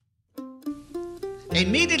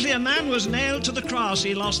Immediately a man was nailed to the cross,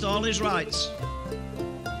 he lost all his rights.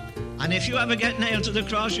 And if you ever get nailed to the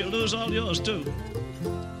cross, you'll lose all yours too.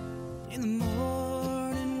 In the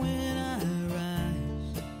morning when I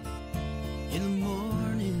rise, in the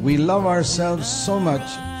morning. We love ourselves so much.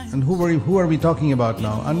 And who are we talking about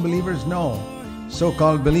now? Unbelievers? No.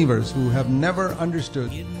 So-called believers who have never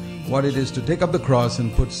understood what it is to take up the cross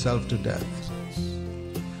and put self to death.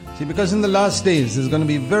 See, because in the last days there's going to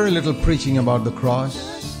be very little preaching about the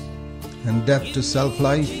cross and death to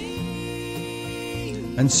self-life.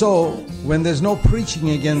 And so, when there's no preaching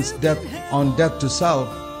against death to self,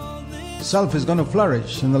 self is going to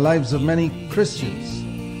flourish in the lives of many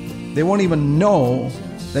Christians. They won't even know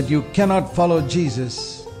that you cannot follow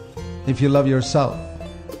Jesus if you love yourself.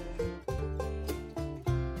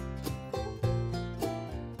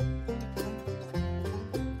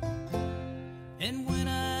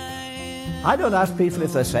 I don't ask people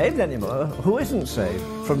if they're saved anymore. Who isn't saved?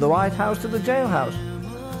 From the White House to the jailhouse.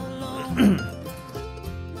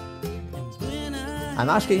 I'm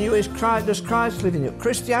asking you, does Christ live in you?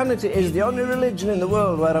 Christianity is the only religion in the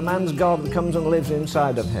world where a man's God comes and lives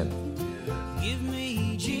inside of him.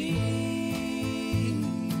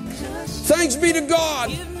 Thanks be to God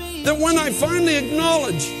that when I finally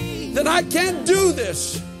acknowledge that I can't do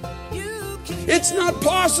this, it's not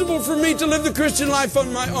possible for me to live the Christian life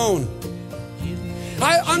on my own.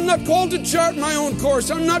 I'm not called to chart my own course.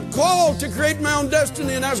 I'm not called to create my own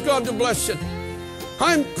destiny and ask God to bless it.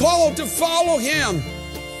 I'm called to follow Him.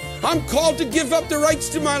 I'm called to give up the rights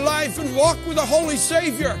to my life and walk with a holy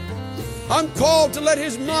Savior. I'm called to let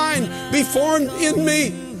His mind be formed in me.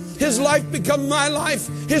 His life become my life.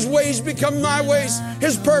 His ways become my ways.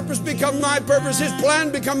 His purpose become my purpose. His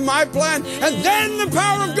plan become my plan. And then the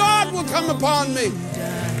power of God will come upon me.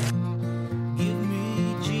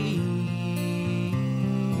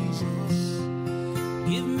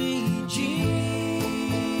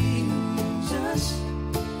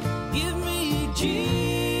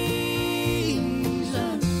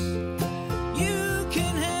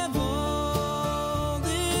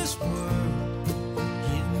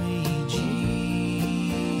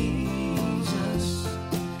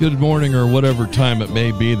 Good morning, or whatever time it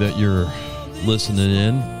may be that you're listening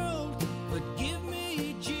in.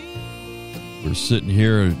 We're sitting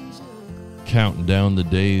here counting down the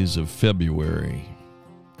days of February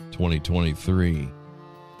 2023.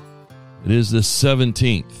 It is the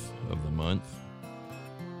 17th of the month.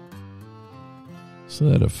 So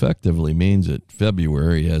that effectively means that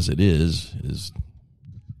February, as it is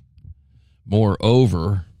more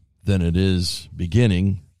over than it is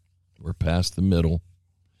beginning. We're past the middle.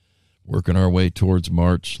 Working our way towards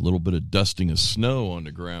March. A little bit of dusting of snow on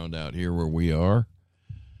the ground out here where we are.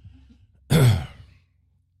 I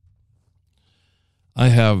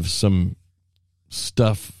have some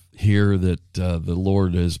stuff here that the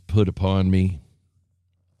Lord has put upon me.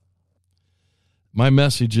 My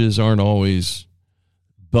messages aren't always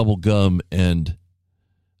bubble gum and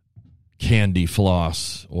candy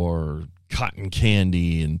floss or cotton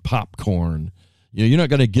candy and popcorn. You know, you're not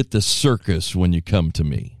going to get the circus when you come to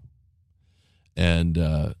me. And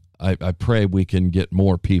I pray we can get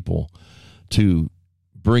more people to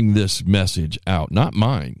bring this message out. Not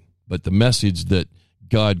mine, but the message that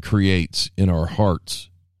God creates in our hearts,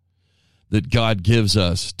 that God gives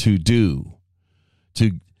us to do.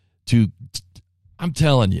 I'm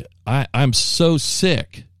telling you, I'm so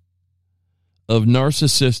sick of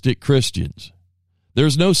narcissistic Christians.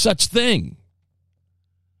 There's no such thing.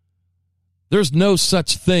 There's no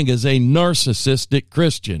such thing as a narcissistic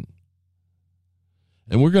Christian.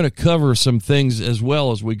 And we're going to cover some things as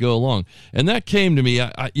well as we go along. And that came to me,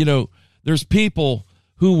 there's people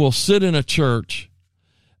who will sit in a church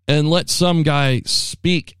and let some guy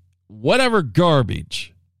speak whatever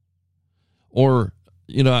garbage. Or,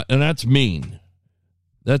 and that's mean.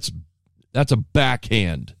 That's a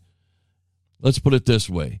backhand. Let's put it this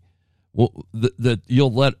way. Well, that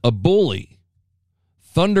you'll let a bully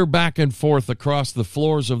thunder back and forth across the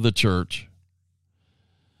floors of the church,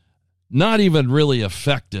 not even really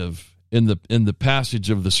effective in the passage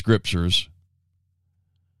of the scriptures.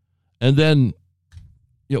 And then,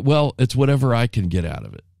 it's whatever I can get out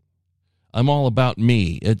of it. I'm all about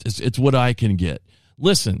me. It's what I can get.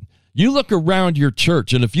 Listen, you look around your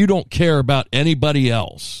church, and if you don't care about anybody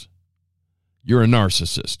else, you're a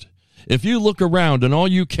narcissist. If you look around and all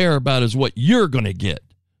you care about is what you're going to get,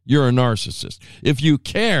 you're a narcissist. If you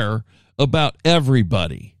care about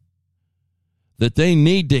everybody, that they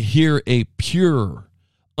need to hear a pure,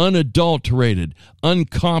 unadulterated,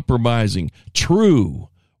 uncompromising, true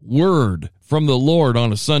word from the Lord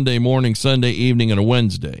on a Sunday morning, Sunday evening, and a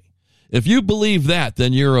Wednesday. If you believe that,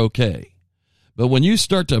 then you're okay. But when you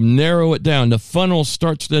start to narrow it down, the funnel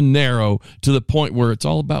starts to narrow to the point where it's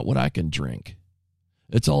all about what I can drink.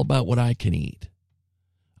 It's all about what I can eat.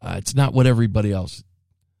 It's not what everybody else.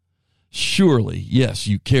 Surely, yes,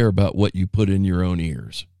 you care about what you put in your own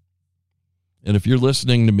ears. And if you're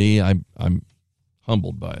listening to me, I'm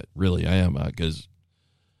humbled by it. Really, I am, because,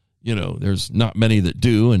 there's not many that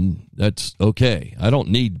do, and that's okay. I don't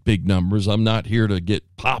need big numbers. I'm not here to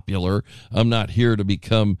get popular. I'm not here to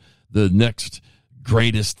become the next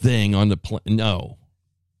greatest thing on the planet. No.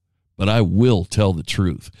 But I will tell the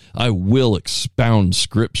truth. I will expound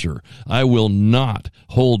Scripture. I will not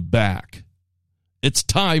hold back. It's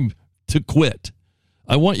time to quit.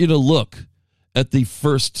 I want you to look at the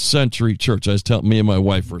first century church. I was telling, me and my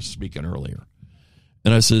wife were speaking earlier.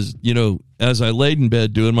 And I says, as I laid in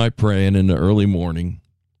bed doing my praying in the early morning,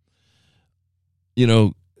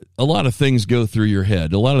 a lot of things go through your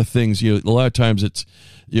head. A lot of things, a lot of times it's,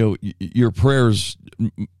 your prayers,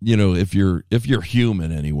 if you're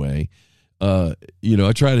human anyway, I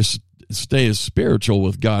try to stay as spiritual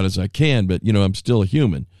with God as I can, but, I'm still a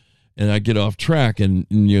human. And I get off track, and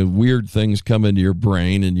weird things come into your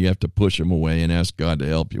brain, and you have to push them away and ask God to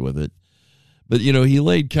help you with it. But, he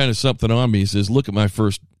laid kind of something on me. He says, look at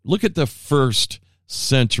the first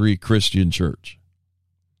century Christian church.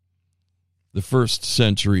 The first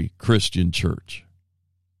century Christian church.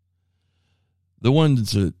 The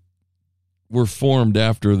ones that were formed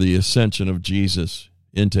after the ascension of Jesus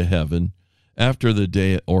into heaven, after the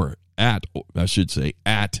day, at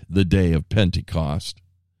the day of Pentecost,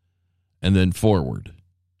 and then forward.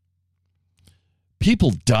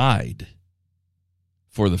 People died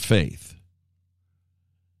for the faith.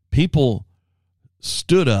 People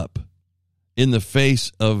stood up in the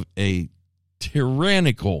face of a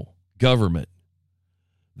tyrannical government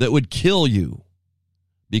that would kill you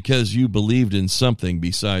because you believed in something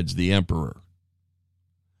besides the emperor.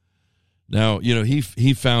 Now, he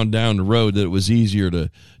found down the road that it was easier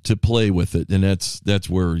to play with it, and that's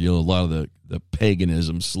where a lot of the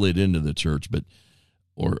paganism slid into the church, but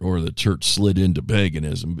or the church slid into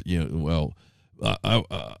paganism. But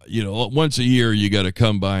once a year you got to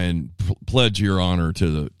come by and pledge your honor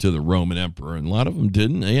to the Roman emperor, and a lot of them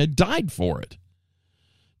didn't. They had died for it.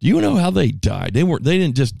 Do you know how they died? They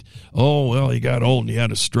didn't just, he got old and he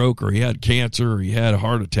had a stroke, or he had cancer, or he had a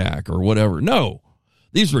heart attack, or whatever. No.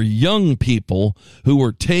 These were young people who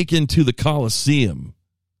were taken to the Colosseum,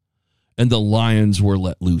 and the lions were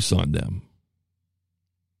let loose on them.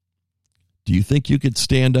 Do you think you could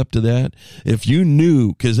stand up to that? If you knew,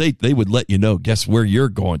 because they would let you know, guess where you're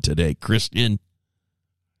going today, Christian?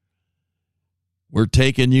 We're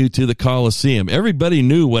taking you to the Colosseum. Everybody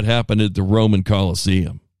knew what happened at the Roman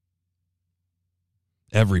Colosseum.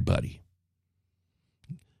 Everybody.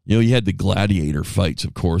 You had the gladiator fights,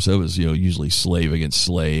 of course. That was, usually slave against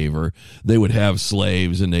slave, or they would have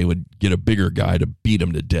slaves and they would get a bigger guy to beat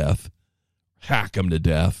them to death, hack them to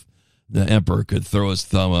death. The emperor could throw his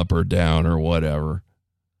thumb up or down or whatever.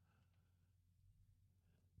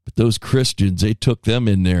 But those Christians, they took them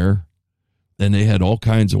in there, and they had all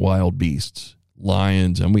kinds of wild beasts,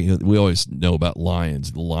 lions. And we always know about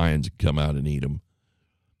lions. The lions come out and eat them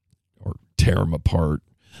or tear them apart.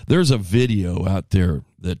 There's a video out there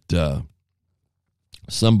that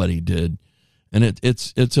somebody did, and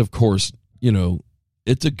it's of course,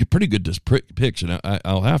 it's a pretty good depiction.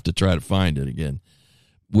 I'll have to try to find it again,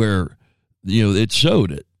 where it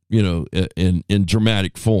showed it, in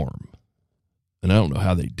dramatic form. And I don't know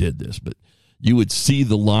how they did this, but you would see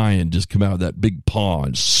the lion just come out with that big paw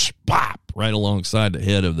and spop right alongside the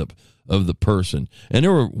head of the person. And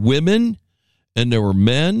there were women, and there were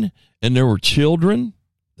men, and there were children.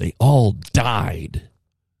 They all died.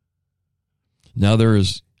 Now there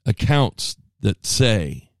is accounts that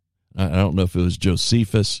say, I don't know if it was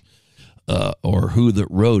Josephus or who that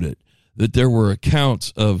wrote it, that there were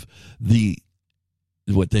accounts of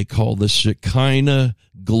what they call the Shekinah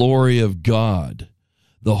glory of God,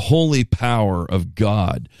 the holy power of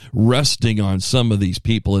God resting on some of these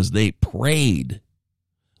people as they prayed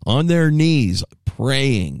on their knees,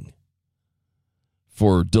 praying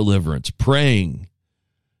for deliverance, praying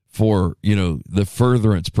for, the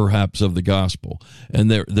furtherance perhaps of the gospel.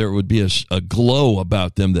 And there would be a glow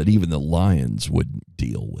about them that even the lions wouldn't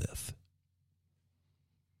deal with.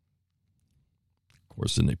 Of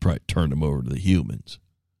course, then they probably turned them over to the humans.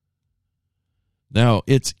 Now,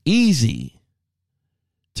 it's easy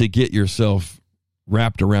to get yourself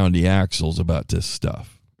wrapped around the axles about this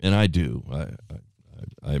stuff. And I do.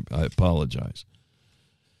 I apologize.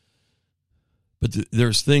 But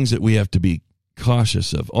there's things that we have to be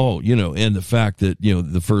cautious of. And the fact that,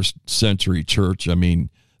 the first century church,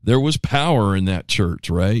 there was power in that church,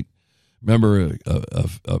 right? Remember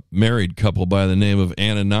a married couple by the name of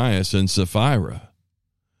Ananias and Sapphira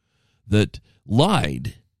that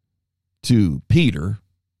lied to Peter,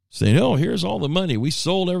 saying, "Oh, here's all the money. We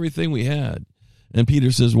sold everything we had." And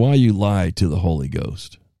Peter says, "Why you lie to the Holy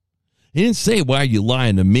Ghost?" He didn't say, "Why are you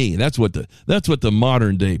lying to me?" That's what the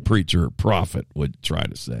modern day preacher or prophet would try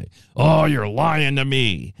to say. "Oh, you're lying to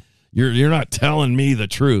me. You're not telling me the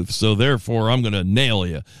truth, so therefore I'm going to nail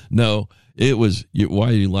you." No, it was, "Why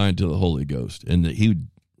are you lying to the Holy Ghost?" And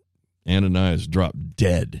Ananias dropped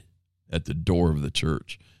dead at the door of the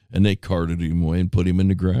church, and they carted him away and put him in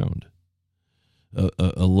the ground.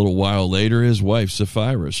 A little while later, his wife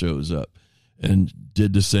Sapphira shows up and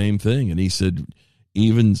did the same thing, and he said,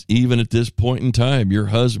 even at this point in time, your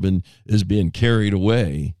husband is being carried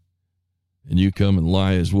away, and you come and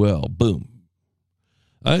lie as well. Boom.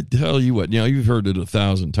 I tell you what, you've heard it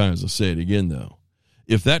 1,000 times. I'll say it again, though.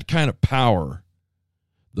 If that kind of power,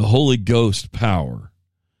 the Holy Ghost power,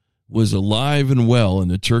 was alive and well in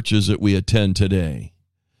the churches that we attend today,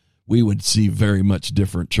 we would see very much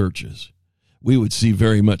different churches. We would see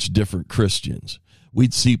very much different Christians.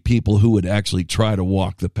 We'd see people who would actually try to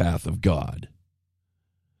walk the path of God.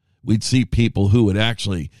 We'd see people who would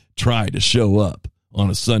actually try to show up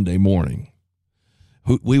on a Sunday morning.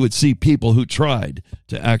 We would see people who tried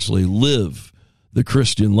to actually live the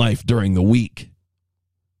Christian life during the week,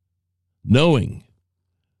 knowing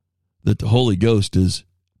that the Holy Ghost is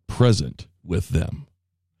present with them,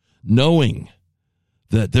 knowing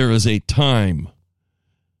that there is a time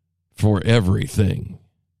for everything.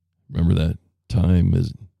 Remember that? Time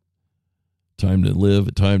is time to live,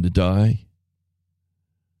 a time to die.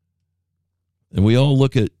 And we all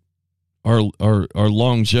look at our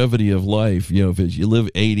longevity of life. If you live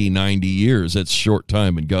 80, 90 years, that's short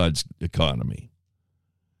time in God's economy.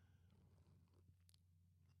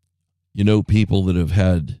 People that have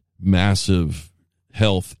had massive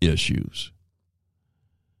health issues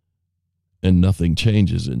and nothing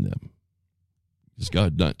changes in them. Is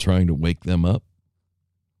God not trying to wake them up?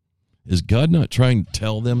 Is God not trying to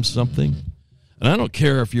tell them something? And I don't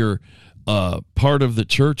care if you're part of the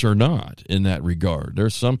church or not in that regard.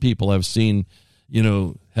 There's some people I've seen,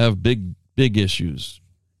 have big issues.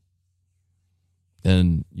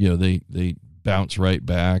 And, they bounce right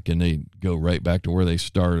back and they go right back to where they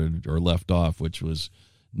started or left off, which was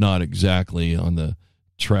not exactly on the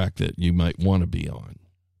track that you might want to be on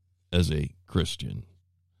as a Christian.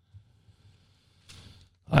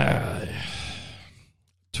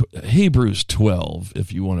 Hebrews 12,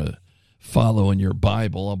 if you want to follow in your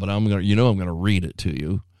Bible, but I'm going to read it to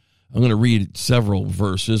you. I'm going to read several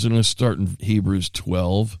verses. I'm going to start in Hebrews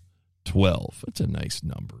 12:12. That's a nice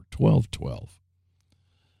number. 12:12.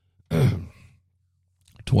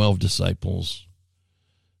 12 disciples,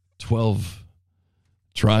 12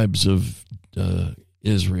 tribes of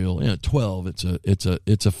Israel. 12.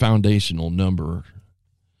 It's a foundational number.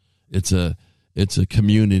 It's a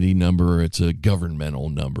community number. It's a governmental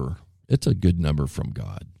number. It's a good number from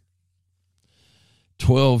God.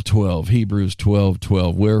 12:12, Hebrews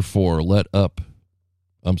 12:12. Wherefore, blow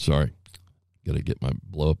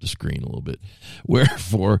up the screen a little bit.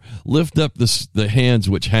 Wherefore, lift up the hands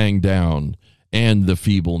which hang down and the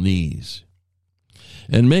feeble knees,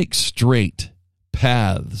 and make straight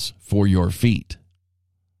paths for your feet,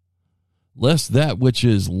 lest that which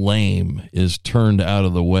is lame is turned out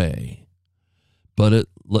of the way, but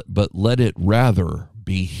let it rather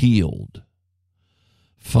be healed.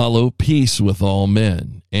 Follow peace with all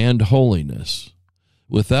men and holiness,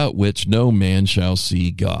 without which no man shall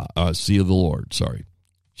see the Lord.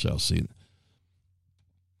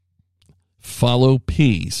 Follow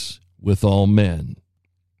peace with all men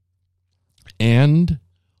and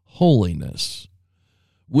holiness,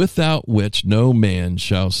 without which no man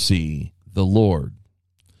shall see the Lord.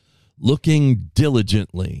 Looking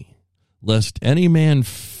diligently, lest any man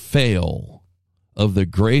fail of the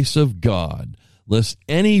grace of God, lest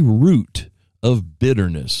any root of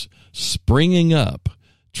bitterness springing up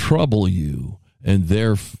trouble you, and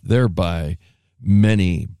thereby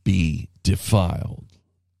many be defiled.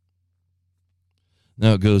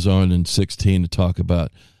 Now it goes on in 16 to talk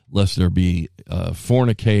about lest there be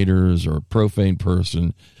fornicators or profane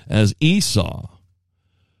person, as Esau,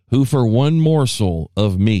 who for one morsel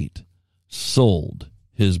of meat sold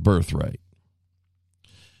his birthright.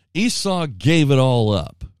 Esau gave it all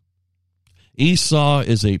up. Esau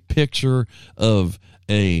is a picture of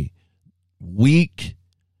a weak,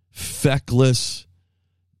 feckless,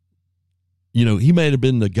 he might have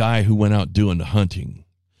been the guy who went out doing the hunting,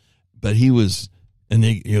 but he was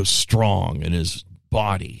and strong in his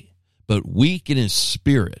body, but weak in his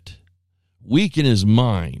spirit, weak in his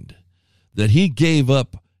mind, that he gave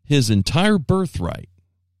up his entire birthright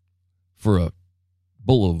for a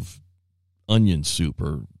bowl of onion soup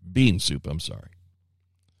or bean soup,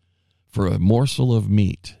 for a morsel of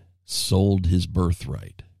meat, sold his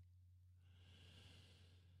birthright.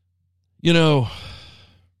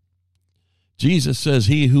 Jesus says,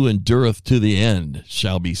 he who endureth to the end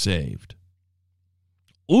shall be saved.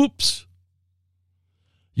 Oops.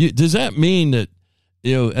 Does that mean that,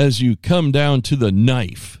 as you come down to the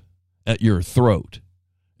knife at your throat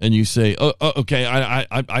and you say, okay,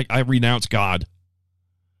 I renounce God,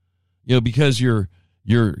 because you're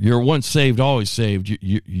once saved, always saved,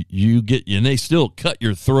 you get, and they still cut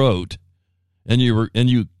your throat and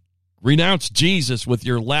you renounce Jesus with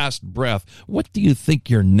your last breath. What do you think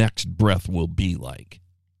your next breath will be like?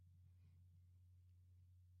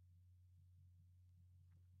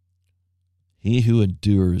 He who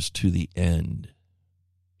endures to the end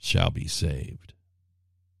shall be saved.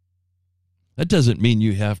 That doesn't mean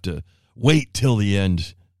you have to wait till the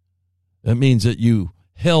end. That means that you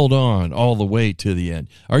held on all the way to the end.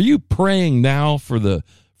 Are you praying now for the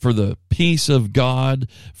peace of God,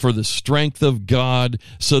 for the strength of God,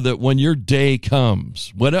 so that when your day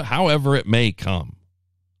comes, however it may come,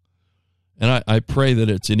 and I pray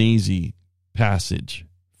that it's an easy passage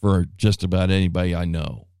for just about anybody I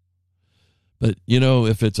know. But,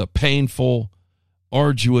 if it's a painful,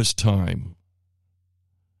 arduous time,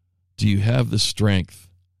 do you have the strength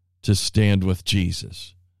to stand with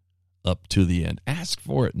Jesus up to the end? Ask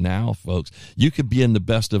for it now, folks. You could be in the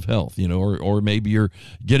best of health, or maybe you're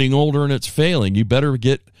getting older and it's failing. You better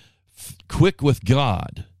get quick with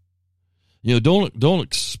God. Don't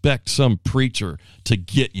expect some preacher to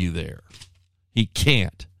get you there. He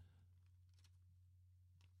can't.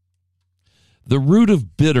 The root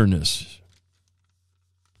of bitterness,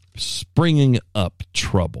 springing up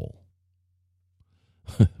trouble.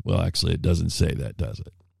 Well, actually, it doesn't say that, does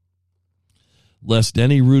it? Lest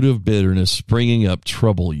any root of bitterness springing up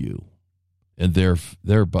trouble you, and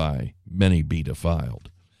thereby many be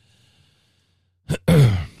defiled.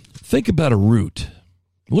 Think about a root.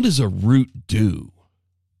 What does a root do?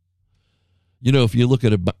 If you look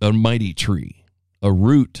at a mighty tree, a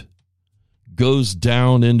root goes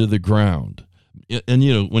down into the ground. And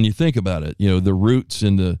when you think about it, the roots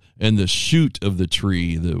and the shoot of the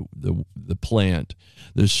tree, the plant,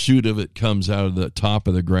 the shoot of it comes out of the top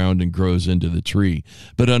of the ground and grows into the tree.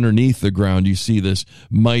 But underneath the ground, you see this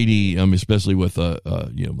mighty, especially with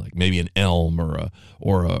like maybe an elm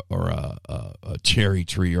or a cherry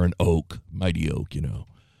tree or an oak, mighty oak.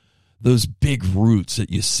 Those big roots that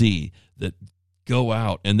you see that go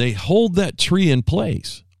out and they hold that tree in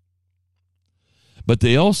place. But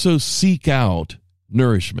they also seek out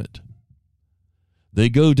nourishment. They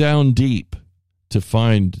go down deep to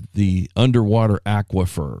find the underwater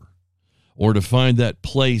aquifer, or to find that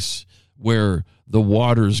place where the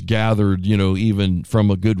water's gathered, even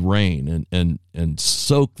from a good rain, and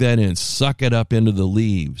soak that in, suck it up into the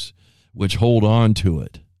leaves, which hold on to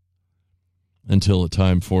it until it's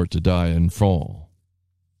time for it to die and fall.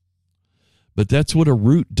 But that's what a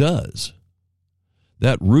root does.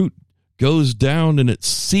 That root goes down and it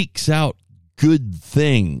seeks out good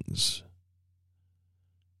things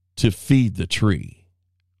to feed the tree.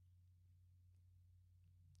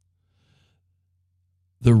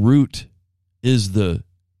 The root is the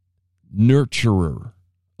nurturer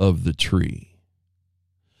of the tree.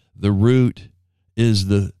 The root is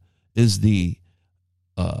the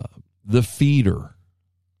feeder.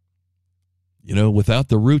 Without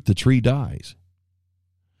the root, the tree dies.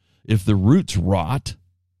 If the roots rot,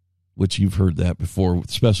 which you've heard that before,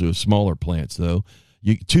 especially with smaller plants, though,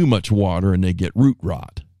 you get too much water and they get root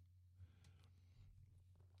rot.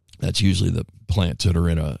 That's usually the plants that are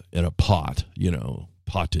in a pot,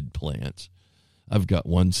 potted plants. I've got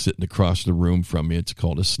one sitting across the room from me. It's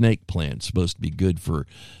called a snake plant. It's supposed to be good for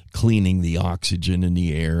cleaning the oxygen in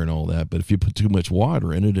the air and all that. But if you put too much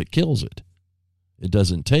water in it, it kills it. It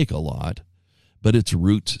doesn't take a lot, but its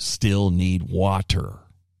roots still need water.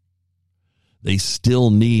 They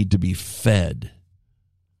still need to be fed.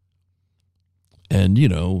 And,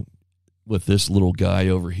 with this little guy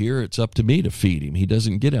over here, it's up to me to feed him. He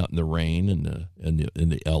doesn't get out in the rain and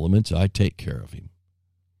the elements. I take care of him.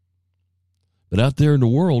 But out there in the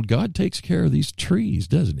world, God takes care of these trees,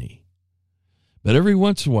 doesn't he? But every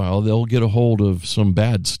once in a while, they'll get a hold of some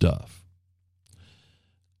bad stuff.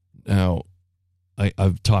 Now,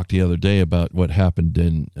 I've talked the other day about what happened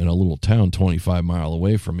in a little town 25 miles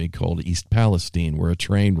away from me called East Palestine, where a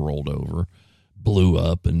train rolled over, blew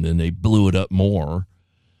up, and then they blew it up more.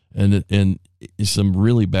 And some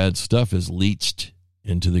really bad stuff is leached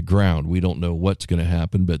into the ground. We don't know what's going to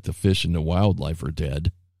happen, but the fish and the wildlife are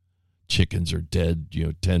dead. Chickens are dead,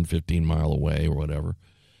 10, 15 mile away or whatever.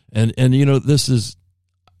 And this is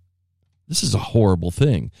a horrible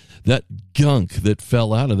thing. That gunk that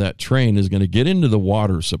fell out of that train is going to get into the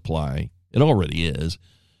water supply. It already is.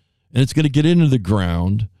 And it's going to get into the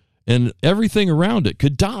ground, and everything around it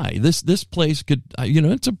could die. This place could,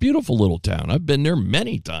 it's a beautiful little town. I've been there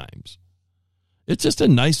many times. It's just a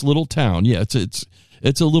nice little town. Yeah,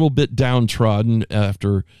 it's a little bit downtrodden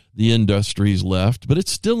after the industries left, but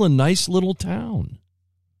it's still a nice little town.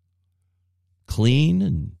 Clean,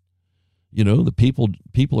 and the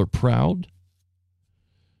people are proud.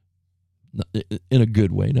 In a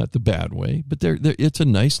good way, not the bad way, but it's a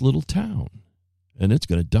nice little town, and it's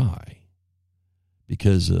going to die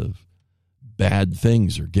because of bad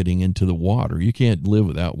things are getting into the water. You can't live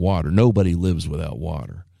without water. Nobody lives without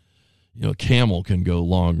water. A camel can go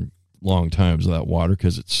long times without water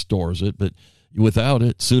because it stores it, but without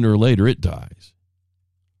it, sooner or later, it dies.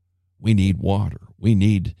 We need water. We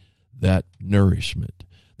need that nourishment.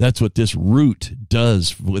 That's what this root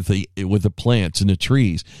does with the plants and the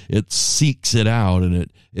trees. It seeks it out, and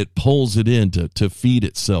it pulls it in to feed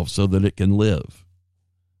itself so that it can live.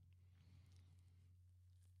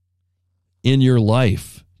 In your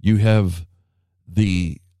life, you have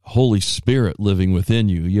the Holy Spirit living within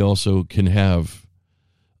you. You also can have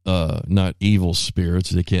not evil spirits.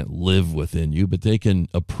 They can't live within you, but they can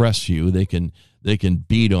oppress you. They can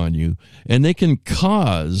beat on you, and they can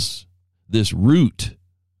cause this root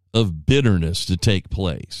of bitterness to take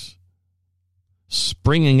place,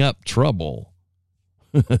 springing up trouble,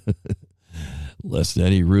 lest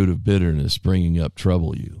any root of bitterness springing up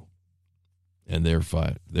trouble you, and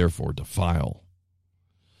therefore defile.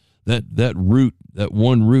 That root, that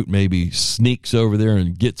one root maybe sneaks over there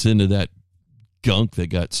and gets into that gunk that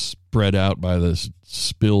got spread out by the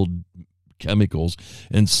spilled chemicals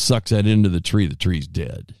and sucks that into the tree. The tree's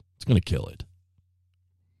dead. It's going to kill it.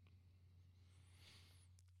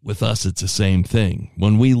 With us, it's the same thing.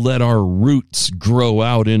 When we let our roots grow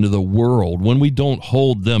out into the world, when we don't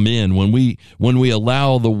hold them in, when we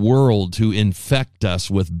allow the world to infect us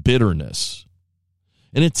with bitterness,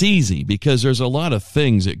 and it's easy because there's a lot of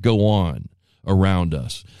things that go on around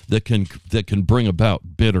us that can bring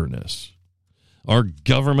about bitterness. Our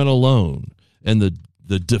government alone and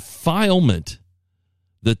the defilement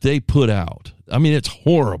that they put out. I mean, it's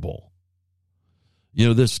horrible.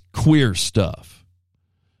 This queer stuff.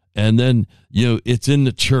 And then, it's in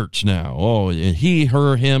the church now. Oh, he,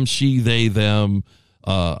 her, him, she, they, them.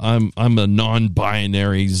 I'm a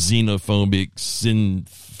non-binary, xenophobic,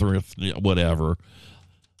 whatever.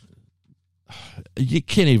 You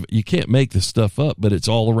can't make this stuff up, but it's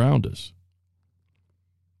all around us.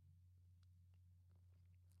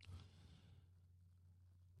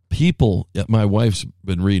 People, my wife's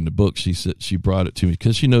been reading the book. She said she brought it to me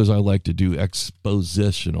because she knows I like to do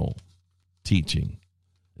expositional teaching.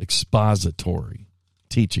 Expository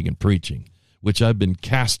teaching and preaching, which I've been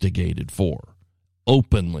castigated for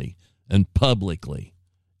openly and publicly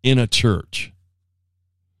in a church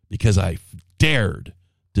because I dared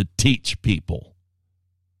to teach people,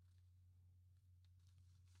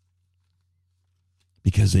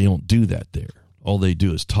 because they don't do that there. All they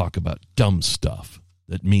do is talk about dumb stuff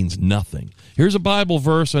that means nothing. Here's a Bible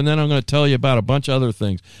verse, and then I'm going to tell you about a bunch of other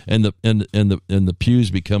things, and the pews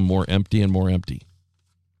become more empty and more empty.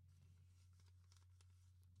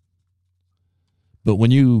 But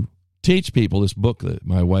when you teach people, this book that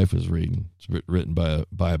my wife is reading, it's written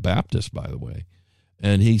by a Baptist, by the way,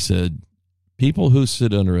 and he said, people who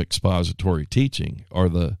sit under expository teaching are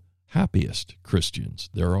the happiest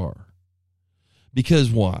Christians there are.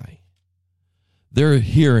 Because why? They're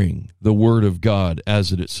hearing the Word of God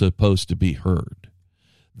as it is supposed to be heard.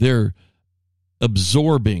 They're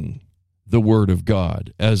absorbing the Word of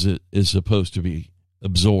God as it is supposed to be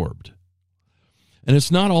absorbed. And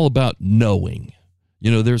it's not all about knowing.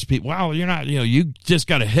 There's people, wow, you're not, you just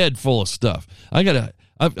got a head full of stuff.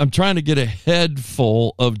 I'm trying to get a head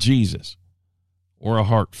full of Jesus, or a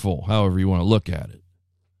heart full, however you want to look at it.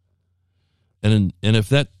 And if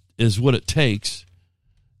that is what it takes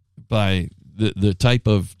by the type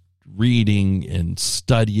of reading and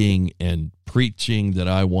studying and preaching that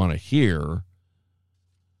I want to hear,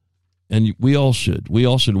 and we all should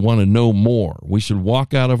want to know more. We should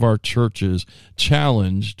walk out of our churches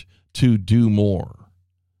challenged to do more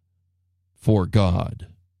for God,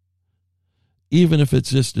 even if it's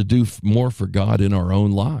just to do more for God in our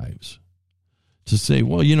own lives, to say,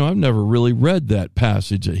 well, you know, I've never really read that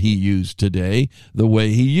passage that he used today the way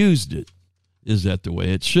he used it. Is that the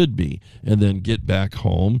way it should be? And then get back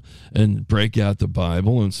home and break out the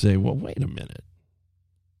Bible and say, well, wait a minute.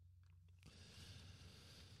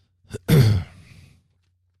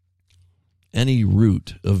 Any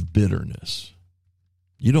root of bitterness.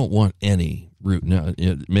 You don't want any root. Now,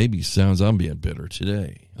 it maybe sounds I'm being bitter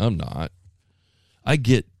today. I'm not. I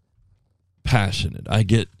get passionate. I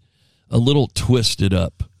get a little twisted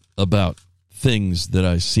up about things that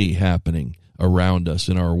I see happening around us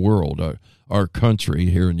in our world. Our country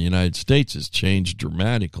here in the United States has changed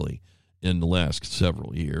dramatically in the last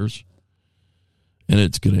several years, and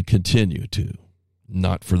it's going to continue to,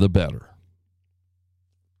 not for the better.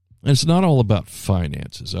 And it's not all about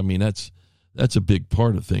finances. I mean, that's a big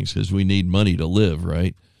part of things because we need money to live,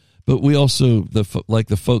 right? But we also, like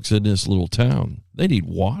the folks in this little town, they need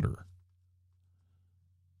water.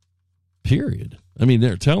 Period. I mean,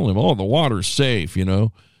 they're telling them, oh, the water's safe, you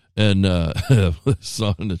know. And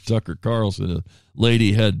saw in the Tucker Carlson, a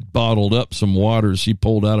lady had bottled up some water she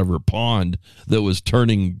pulled out of her pond that was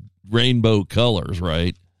turning rainbow colors,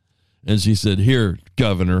 right? And she said, here,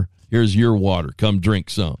 Governor, here's your water. Come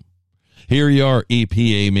drink some. Here you are,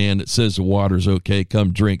 EPA man that says the water's okay.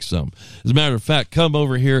 Come drink some. As a matter of fact, come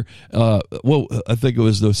over here. I think it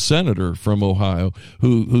was the senator from Ohio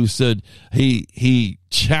who said he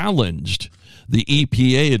challenged the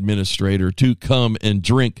EPA administrator to come and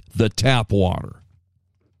drink the tap water.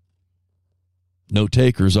 No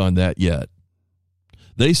takers on that yet.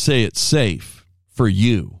 They say it's safe for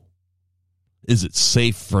you. Is it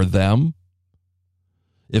safe for them?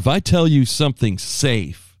 If I tell you something's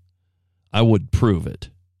safe, I would prove it.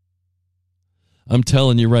 I'm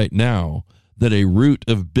telling you right now that a root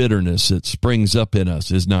of bitterness that springs up in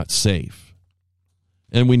us is not safe.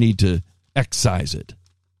 And we need to excise it.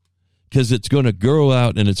 Because it's going to grow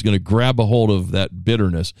out and it's going to grab a hold of that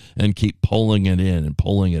bitterness and keep pulling it in and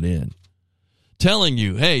pulling it in. Telling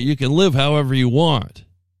you, hey, you can live however you want.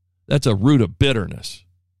 That's a root of bitterness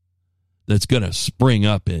that's going to spring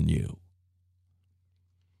up in you.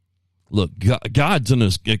 Look, God's an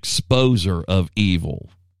exposer of evil.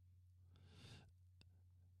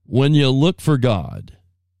 When you look for God,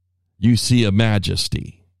 you see a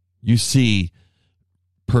majesty. You see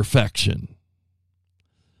perfection.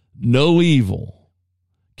 No evil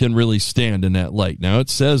can really stand in that light. Now, it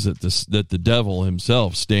says that the devil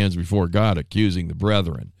himself stands before God accusing the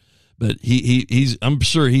brethren. But I'm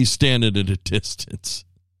sure he's standing at a distance.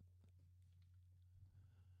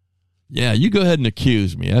 Yeah, you go ahead and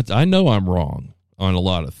accuse me. I know I'm wrong on a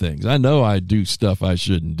lot of things. I know I do stuff I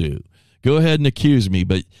shouldn't do. Go ahead and accuse me,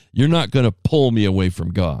 but you're not going to pull me away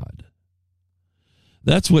from God.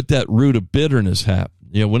 That's what that root of bitterness happens.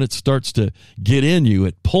 You know, when it starts to get in you,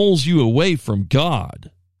 it pulls you away from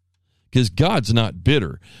God. Because God's not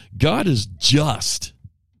bitter. God is just,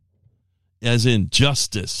 as in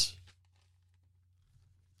justice.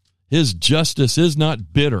 His justice is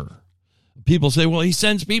not bitter. People say, well, he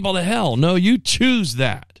sends people to hell. No, you choose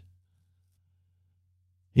that.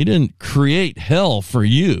 He didn't create hell for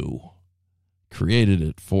you. He created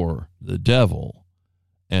it for the devil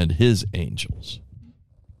and his angels.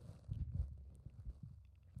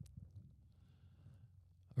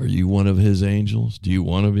 Are you one of his angels? Do you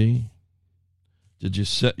want to be? Did you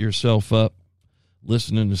set yourself up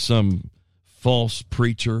listening to some false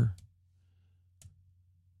preacher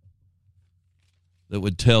that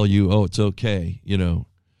would tell you, oh, it's okay, you know,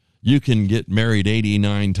 you can get married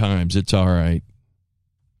 89 times, it's all right?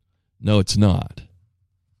 No, it's not.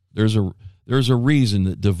 There's a reason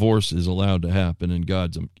that divorce is allowed to happen in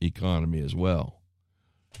God's economy as well.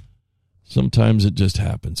 Sometimes it just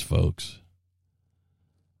happens, folks.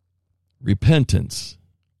 Repentance.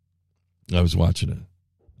 I was watching it.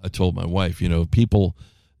 I told my wife, you know, people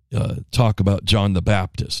talk about John the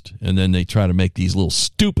Baptist, and then they try to make these little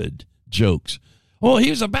stupid jokes. Oh,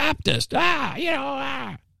 he was a Baptist. And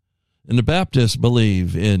the Baptists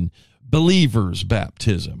believe in believers'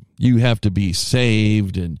 baptism. You have to be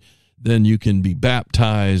saved, and then you can be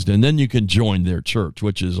baptized, and then you can join their church,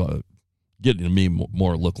 which is getting to me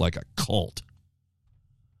more look like a cult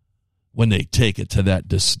when they take it to that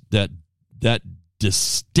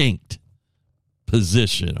distinct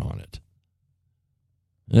position on it.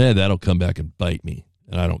 That'll come back and bite me,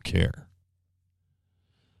 and I don't care.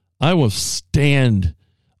 I will stand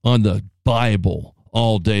on the Bible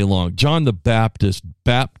all day long. John the Baptist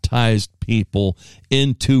baptized people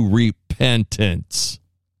into repentance.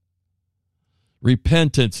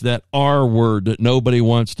 Repentance, that R word that nobody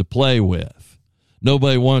wants to play with.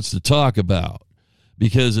 Nobody wants to talk about.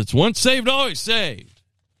 Because it's once saved, always saved.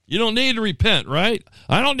 You don't need to repent, right?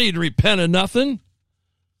 I don't need to repent of nothing.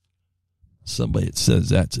 Somebody that says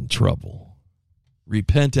that's in trouble.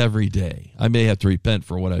 Repent every day. I may have to repent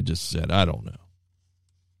for what I just said. I don't know.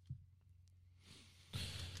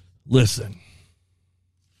 Listen,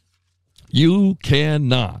 you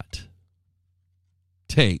cannot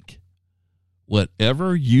take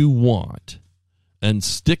whatever you want and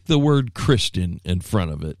stick the word Christian in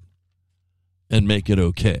front of it and make it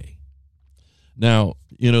okay. Now,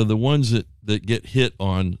 you know, the ones that get hit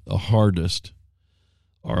on the hardest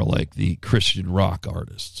are like the Christian rock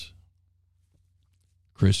artists.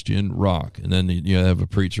 Christian rock. And then you have a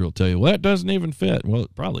preacher who'll tell you, well, that doesn't even fit. Well,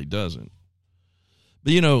 it probably doesn't.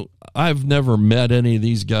 But, you know, I've never met any of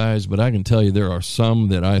these guys, but I can tell you there are some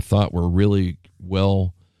that I thought were really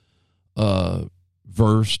well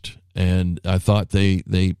versed, and I thought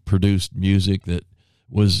they produced music that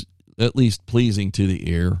was at least pleasing to the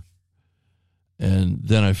ear. And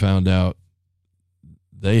then I found out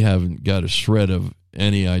they haven't got a shred of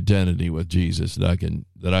any identity with Jesus that I can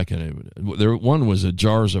even. There, one was a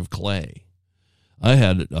Jars of Clay. I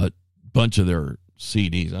had a bunch of their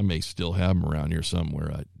CDs. I may still have them around here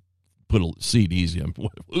somewhere. I put CDs in.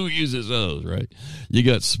 Who uses those, right? You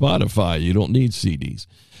got Spotify. You don't need CDs.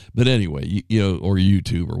 But anyway, you know, or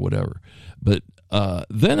YouTube or whatever. But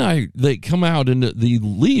then they come out, and the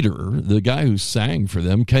leader, the guy who sang for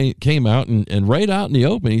them, came out and right out in the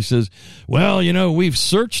open, he says, well, you know, we've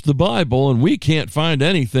searched the Bible and we can't find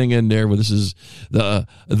anything in there where this is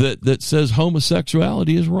that says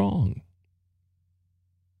homosexuality is wrong.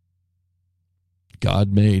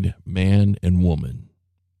 God made man and woman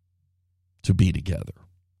to be together.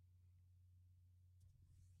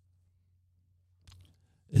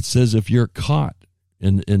 It says if you're caught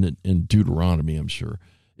in Deuteronomy, I'm sure,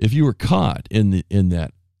 if you were caught in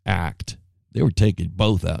that act, they would take you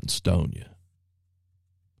both out and stone you.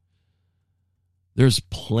 There's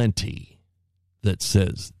plenty that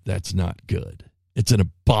says that's not good. It's an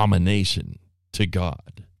abomination to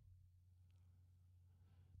God.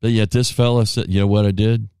 But yet this fella said, you know what I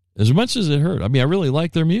did? As much as it hurt, I mean, I really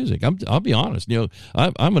like their music. I'll be honest. You know,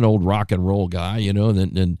 I'm an old rock and roll guy. You know,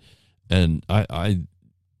 and I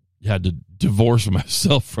had to divorce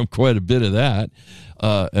myself from quite a bit of that.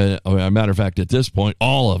 As a matter of fact, at this point,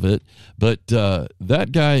 all of it. But that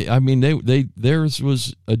guy, I mean, theirs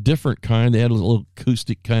was a different kind. They had a little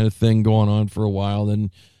acoustic kind of thing going on for a while. Then,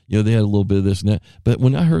 you know, they had a little bit of this and that. But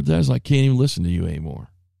when I heard that, I was like, I can't even listen to you anymore.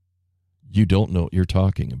 You don't know what you're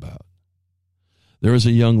talking about. There was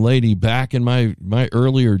a young lady back in my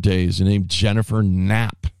earlier days named Jennifer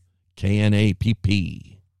Knapp, Knapp.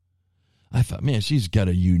 I thought, man, she's got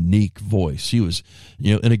a unique voice. She was,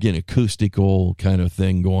 you know, and again, acoustical kind of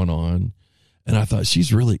thing going on. And I thought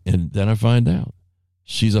she's really, and then I find out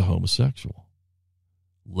she's a homosexual,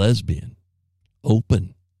 lesbian,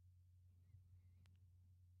 open.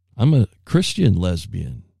 I'm a Christian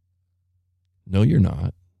lesbian. No, you're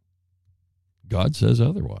not. God says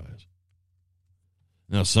otherwise.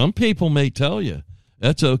 Now, some people may tell you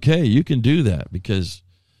that's okay. You can do that because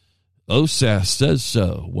OSAS says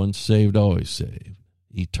so. Once saved, always saved.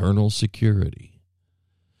 Eternal security.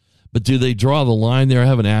 But do they draw the line there? I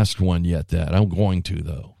haven't asked one yet that. I'm going to,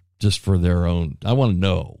 though, just for their own. I want to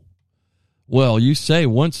know. Well, you say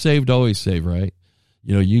once saved, always saved, right?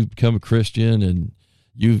 You know, you become a Christian and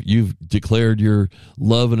you've declared your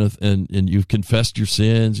love and you've confessed your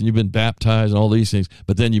sins and you've been baptized and all these things,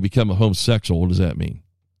 but then you become a homosexual. What does that mean?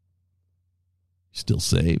 Still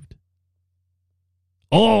saved?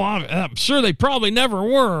 Oh, I'm sure they probably never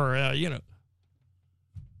were, you know.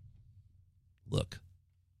 Look,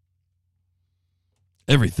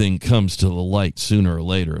 everything comes to the light sooner or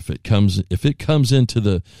later. If it comes into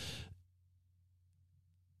the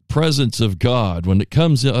presence of God, when it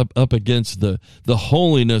comes up against the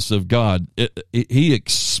holiness of God, he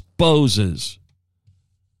exposes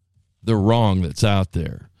the wrong that's out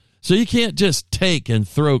there. So you can't just take and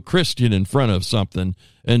throw Christian in front of something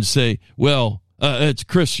and say, well, it's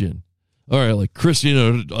Christian. All right, like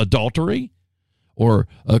Christian adultery or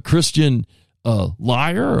a Christian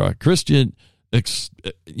liar or a Christian,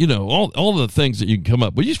 you know, all the things that you can come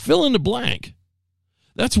up with. You just fill in the blank.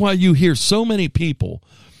 That's why you hear so many people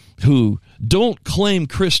who don't claim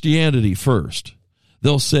Christianity first.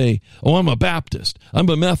 They'll say, oh, I'm a Baptist, I'm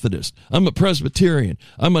a Methodist, I'm a Presbyterian,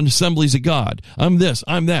 I'm an Assemblies of God, I'm this,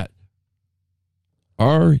 I'm that.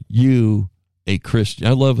 Are you a Christian?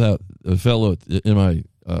 I love how a fellow in my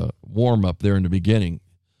warm-up there in the beginning,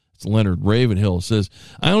 it's Leonard Ravenhill, says,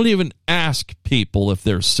 I don't even ask people if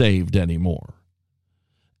they're saved anymore.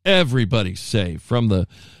 Everybody's saved from the,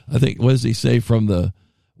 I think, what does he say, from the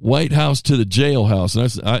White House to the jailhouse.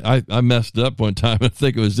 And I messed up one time. I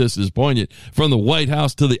think it was just as poignant. From the White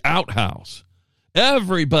House to the outhouse.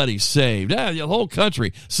 Everybody's saved. The whole country.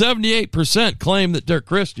 78% claim that they're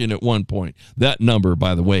Christian at one point. That number,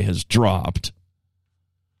 by the way, has dropped.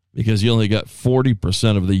 Because you only got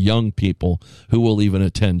 40% of the young people who will even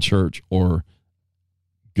attend church or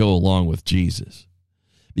go along with Jesus.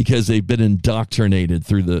 Because they've been indoctrinated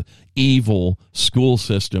through the evil school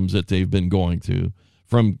systems that they've been going to.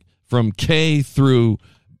 From K through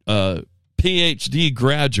PhD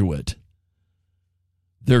graduate,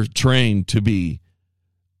 they're trained to be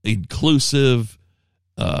inclusive,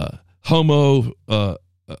 homo, all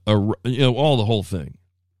the whole thing.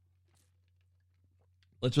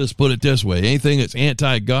 Let's just put it this way. Anything that's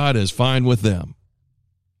anti-God is fine with them.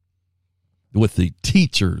 With the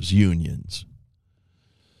teachers' unions.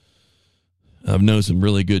 I've known some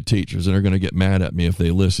really good teachers and are going to get mad at me if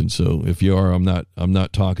they listen. So if you are, I'm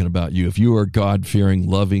not talking about you. If you are a God-fearing,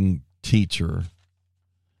 loving teacher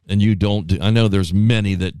and you don't I know there's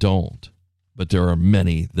many that don't, but there are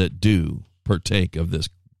many that do partake of this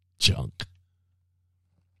junk.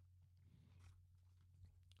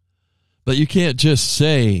 But you can't just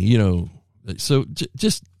say, so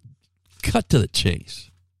just cut to the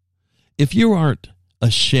chase. If you aren't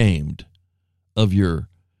ashamed of your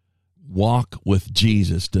walk with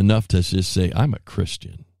Jesus enough to just say, I'm a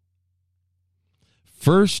Christian.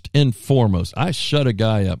 First and foremost, I shut a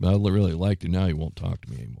guy up. I really liked him. Now he won't talk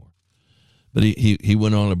to me anymore. But he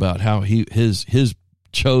went on about how his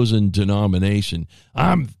chosen denomination,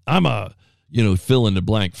 I'm a, fill in the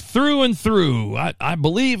blank, through and through. I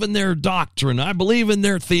believe in their doctrine. I believe in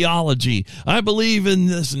their theology. I believe in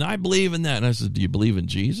this and I believe in that. And I said, do you believe in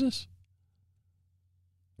Jesus?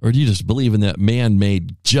 Or do you just believe in that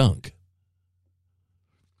man-made junk?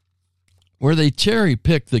 Where they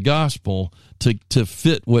cherry-pick the gospel to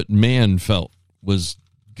fit what man felt was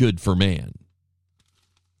good for man.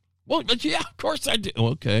 Well, but yeah, of course I do.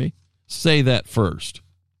 Okay, say that first.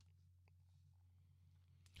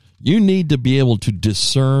 You need to be able to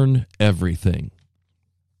discern everything.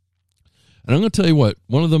 And I'm going to tell you what,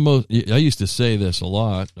 one of the most, I used to say this a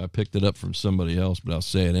lot. I picked it up from somebody else, but I'll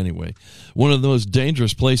say it anyway. One of the most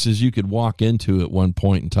dangerous places you could walk into at one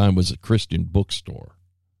point in time was a Christian bookstore.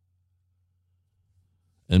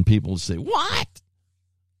 And people would say, what?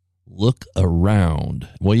 Look around.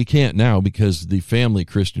 Well, you can't now because the family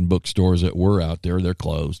Christian bookstores that were out there, they're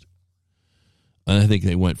closed. And I think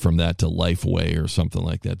they went from that to Lifeway or something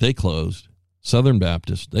like that. They closed. Southern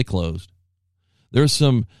Baptist, they closed. There's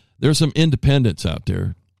some independents out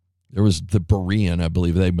there. There was the Berean, I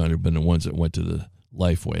believe. They might have been the ones that went to the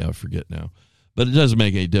Lifeway. I forget now. But it doesn't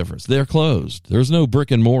make any difference. They're closed. There's no brick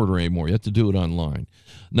and mortar anymore. You have to do it online.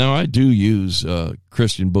 Now, I do use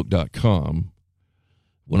ChristianBook.com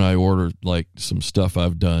when I order like some stuff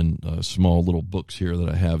I've done, small little books here that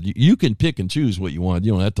I have. You can pick and choose what you want.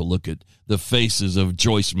 You don't have to look at the faces of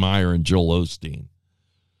Joyce Meyer and Joel Osteen.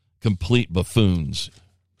 Complete buffoons,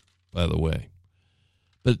 by the way.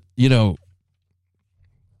 But, you'd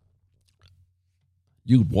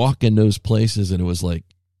walk in those places and it was like,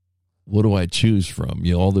 what do I choose from?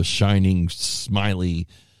 All the shining, smiley,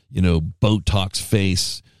 Botox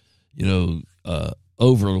face,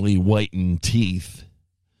 overly whitened teeth.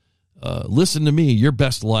 Listen to me, your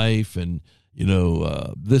best life, and,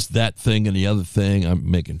 this, that thing, and the other thing. I'm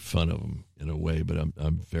making fun of them in a way, but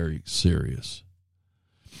I'm very serious.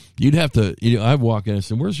 You'd have to, I'd walk in and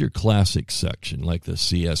say, where's your classic section? Like the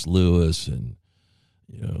C.S. Lewis and,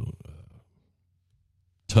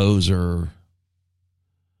 Tozer.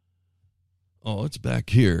 Oh, it's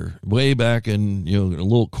back here, way back in, a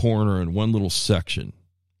little corner in one little section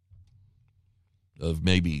of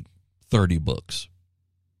maybe 30 books.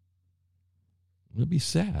 It'd be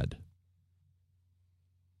sad.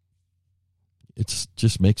 It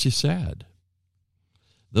just makes you sad.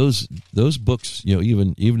 Those books,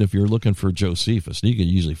 even if you're looking for Josephus, you can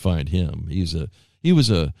usually find him. He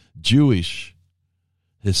was a Jewish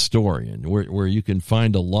historian where you can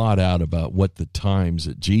find a lot out about what the times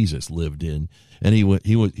that Jesus lived in, and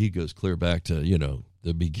he goes clear back to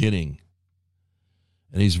the beginning,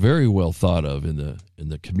 and he's very well thought of in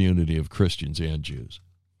the community of Christians and Jews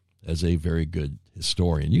as a very good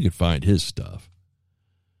historian. You can find his stuff.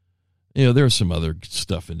 There's some other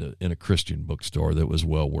stuff in a Christian bookstore that was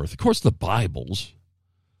well worth. Of course, the Bibles.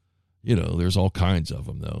 There's all kinds of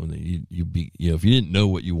them though, and if you didn't know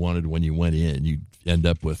what you wanted when you went in, you'd end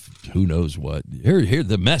up with who knows what. Here,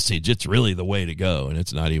 the message. It's really the way to go, and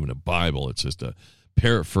it's not even a Bible. It's just a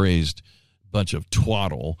paraphrased bunch of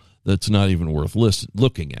twaddle that's not even worth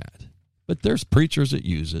looking at. But there's preachers that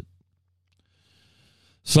use it.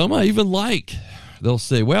 Some I even like. They'll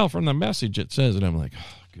say, well, from the Message it says, and I'm like,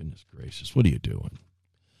 oh, goodness gracious, what are you doing?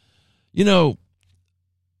 You know,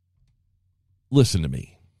 listen to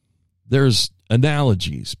me. There's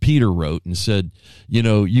analogies. Peter wrote and said, you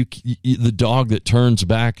know, the dog that turns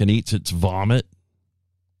back and eats its vomit,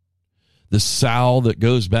 the sow that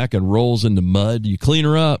goes back and rolls in the mud, you clean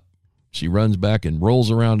her up, she runs back and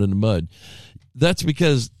rolls around in the mud. That's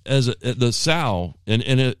because the sow and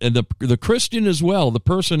the Christian as well, the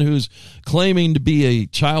person who's claiming to be a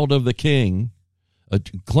child of the King,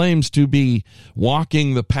 claims to be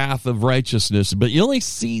walking the path of righteousness, but you only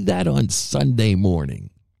see that on Sunday morning,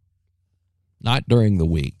 not during the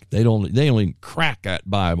week. They only crack that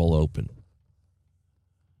Bible open.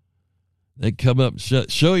 They come up,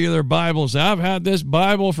 show you their Bible, and say, I've had this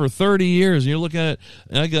Bible for 30 years. And you look at it,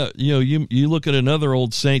 and I got, you look at another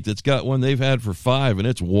old saint that's got one they've had for 5, and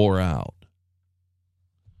it's wore out.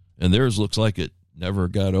 And theirs looks like it never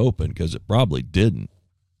got open because it probably didn't.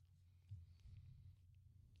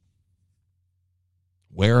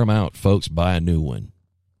 Wear them out, folks. Buy a new one.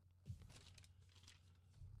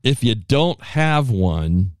 If you don't have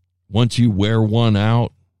one, once you wear one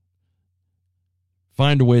out,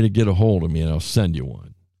 find a way to get a hold of me and I'll send you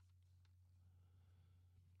one.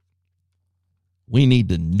 We need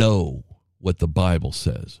to know what the Bible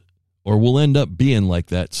says, or we'll end up being like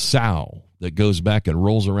that sow that goes back and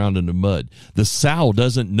rolls around in the mud. The sow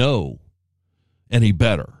doesn't know any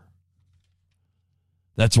better.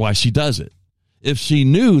 That's why she does it. If she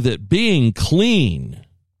knew that being clean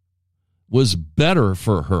was better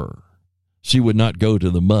for her, she would not go to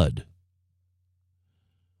the mud.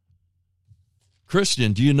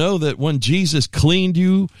 Christian, do you know that when Jesus cleaned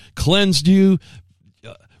you, cleansed you,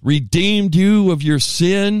 redeemed you of your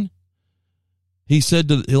sin, he said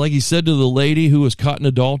to the lady who was caught in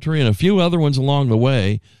adultery and a few other ones along the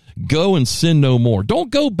way, go and sin no more. Don't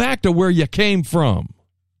go back to where you came from.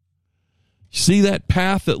 See that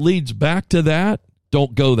path that leads back to that?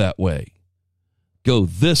 Don't go that way. Go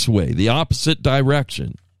this way, the opposite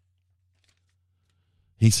direction.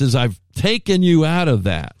 He says, I've taken you out of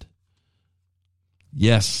that.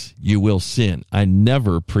 Yes, you will sin. I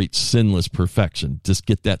never preach sinless perfection. Just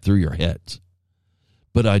get that through your heads.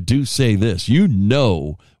 But I do say this. You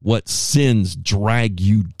know what sins drag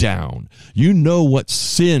you down. You know what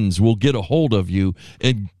sins will get a hold of you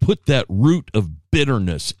and put that root of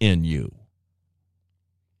bitterness in you.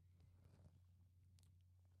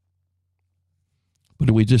 But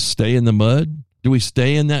do we just stay in the mud? Do we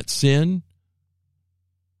stay in that sin?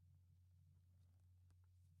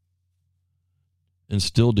 And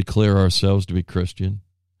still declare ourselves to be Christian?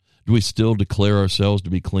 Do we still declare ourselves to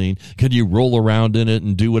be clean? Can you roll around in it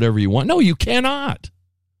and do whatever you want? No, you cannot.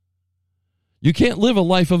 You can't live a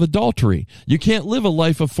life of adultery. You can't live a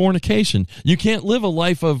life of fornication. You can't live a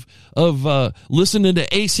life of listening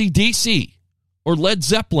to AC/DC or Led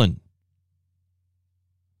Zeppelin.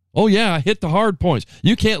 Oh, yeah, I hit the hard points.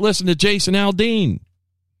 You can't listen to Jason Aldean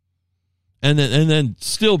and then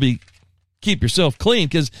still keep yourself clean,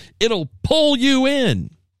 because it'll pull you in.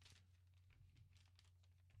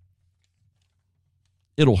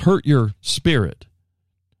 It'll hurt your spirit.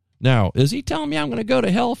 Now, is he telling me I'm going to go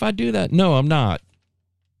to hell if I do that? No, I'm not.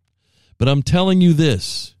 But I'm telling you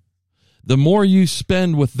this. The more you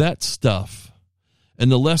spend with that stuff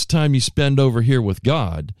and the less time you spend over here with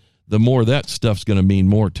God, the more that stuff's going to mean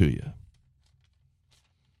more to you.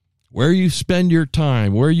 Where you spend your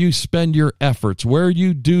time, where you spend your efforts, where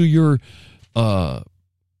you do your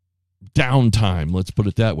downtime, let's put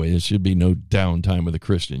it that way. There should be no downtime with a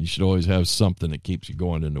Christian. You should always have something that keeps you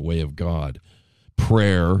going in the way of God.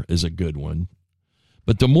 Prayer is a good one.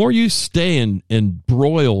 But the more you stay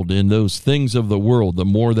embroiled in those things of the world, the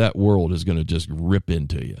more that world is going to just rip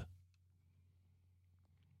into you.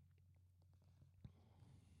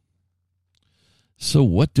 So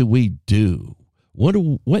what do we do?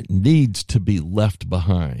 What needs to be left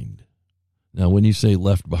behind? Now, when you say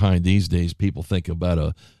left behind these days, people think about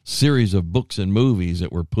a series of books and movies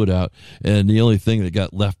that were put out, and the only thing that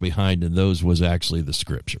got left behind in those was actually the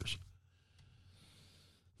scriptures.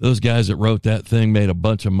 Those guys that wrote that thing made a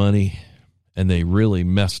bunch of money, and they really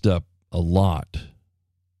messed up a lot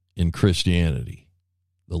in Christianity.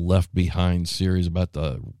 The Left Behind series about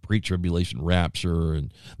the pre-tribulation rapture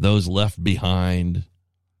and those left behind.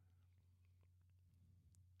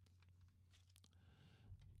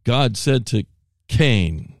 God said to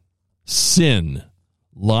Cain, sin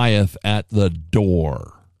lieth at the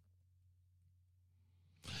door.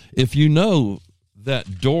 If you know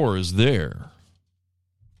that door is there,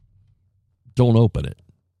 don't open it.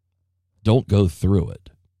 Don't go through it.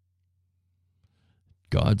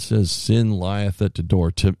 God says sin lieth at the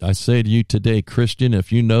door. I say to you today, Christian,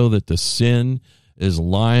 if you know that the sin is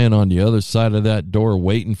lying on the other side of that door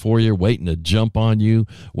waiting for you, waiting to jump on you,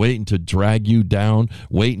 waiting to drag you down,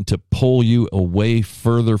 waiting to pull you away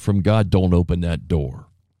further from God, don't open that door.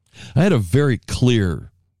 I had a very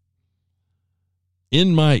clear,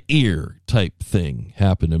 in my ear type thing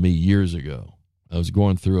happen to me years ago. I was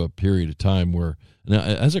going through a period of time where, now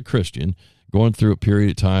as a Christian, going through a period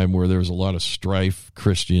of time where there was a lot of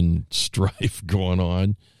Christian strife going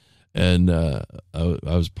on. And I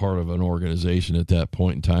was part of an organization at that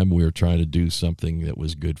point in time. We were trying to do something that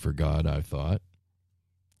was good for God, I thought.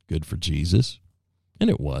 Good for Jesus. And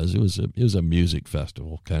it was. It was a music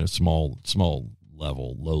festival, kind of small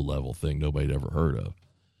level, low level thing nobody'd ever heard of.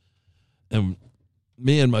 And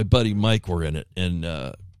me and my buddy Mike were in it,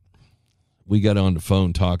 and we got on the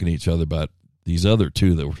phone talking to each other about these other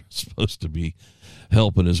two that were supposed to be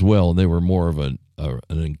helping as well, and they were more of an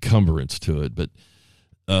encumbrance to it. But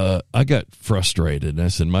I got frustrated, and I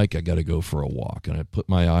said, Mike, I got to go for a walk. And I put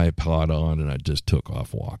my iPod on, and I just took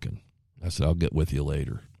off walking. I said, I'll get with you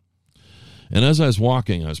later. And as I was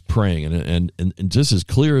walking, I was praying, and just as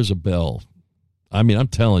clear as a bell, I mean, I'm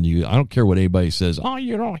telling you, I don't care what anybody says, oh,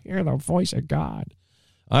 you don't hear the voice of God.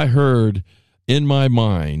 I heard in my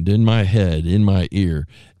mind, in my head, in my ear,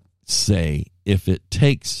 say, if it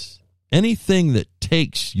takes anything that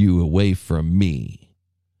takes you away from me,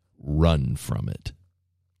 run from it.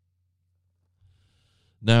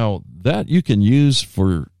 Now, that you can use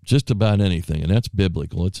for just about anything, and that's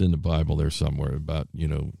biblical. It's in the Bible there somewhere about,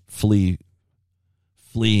 fleeing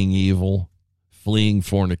evil, fleeing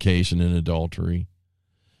fornication and adultery.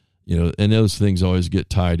 And those things always get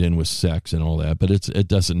tied in with sex and all that, but it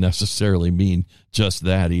doesn't necessarily mean just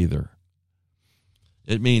that either.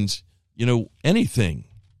 It means, anything.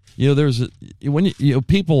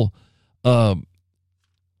 People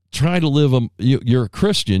try to live you're a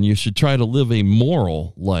Christian, you should try to live a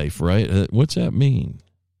moral life, right? What's that mean?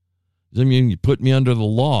 Does that mean you put me under the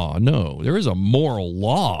law? No, there is a moral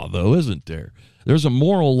law, though, isn't there? There's a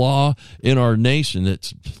moral law in our nation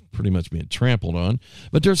that's pretty much being trampled on,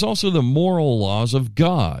 but there's also the moral laws of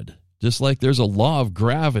God, just like there's a law of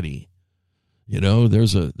gravity.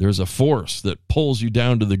 There's a force that pulls you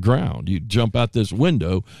down to the ground. You jump out this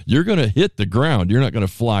window, you're going to hit the ground. You're not going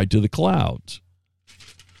to fly to the clouds.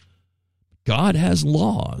 God has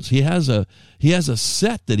laws. He has a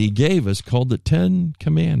set that he gave us called the 10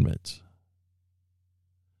 Commandments.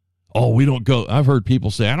 Oh, we don't go. I've heard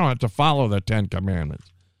people say, I don't have to follow the 10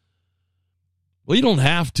 Commandments. Well, you don't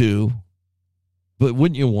have to, but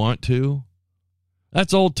wouldn't you want to?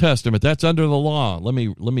 That's Old Testament. That's under the law. Let me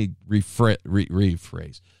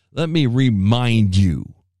rephrase. Let me remind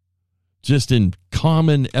you, just in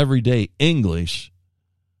common everyday English,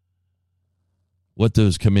 what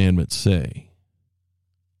those commandments say.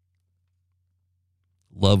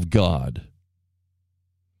 Love God.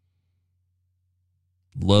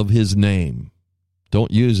 Love his name.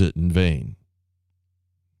 Don't use it in vain.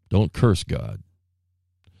 Don't curse God.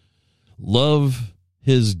 Love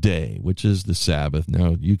his day, which is the Sabbath.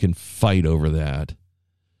 Now, you can fight over that.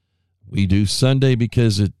 We do Sunday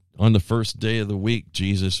because on the first day of the week,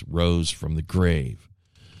 Jesus rose from the grave,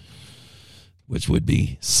 which would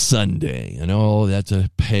be Sunday. And that's a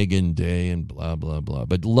pagan day and blah, blah, blah.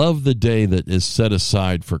 But love the day that is set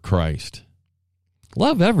aside for Christ.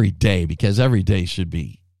 Love every day because every day should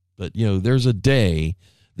be. But, there's a day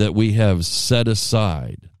that we have set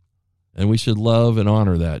aside, and we should love and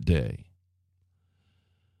honor that day.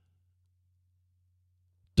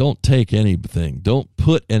 Don't take anything. Don't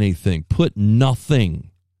put anything. Put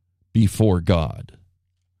nothing before God.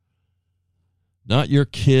 Not your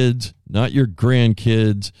kids, not your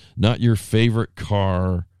grandkids, not your favorite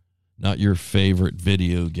car, not your favorite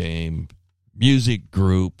video game, music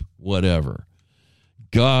group, whatever.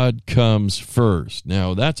 God comes first.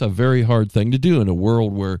 Now, that's a very hard thing to do in a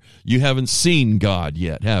world where you haven't seen God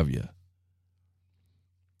yet, have you?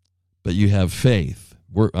 But you have faith.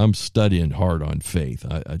 I'm studying hard on faith.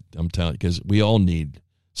 I'm telling you, because we all need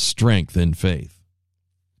strength in faith.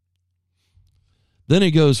 Then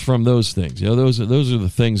he goes from those things. Those are the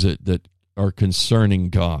things that are concerning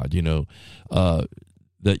God.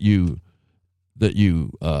 That you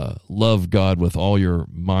love God with all your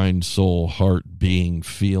mind, soul, heart, being,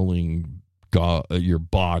 feeling, God, your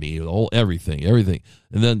body, everything,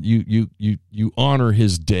 and then you honor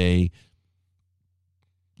his day.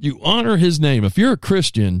 You honor his name. If you're a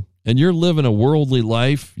Christian and you're living a worldly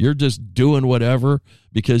life, you're just doing whatever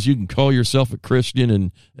because you can call yourself a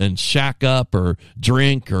Christian and shack up or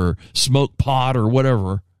drink or smoke pot or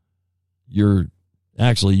whatever, you're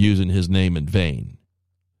actually using his name in vain.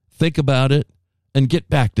 think about it, and get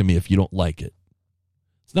back to me if you don't like it.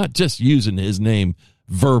 It's not just using his name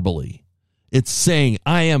verbally. It's saying,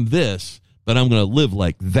 I am this, but I'm going to live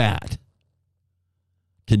like that.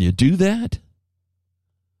 Can you do that?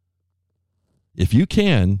 If you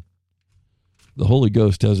can, the Holy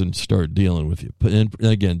Ghost doesn't start dealing with you. And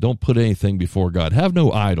again, don't put anything before God. Have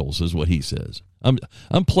no idols, is what he says.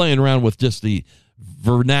 I'm playing around with just the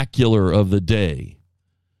vernacular of the day.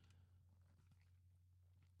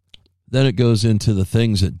 Then it goes into the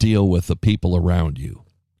things that deal with the people around you.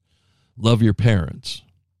 Love your parents.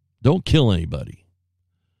 Don't kill anybody.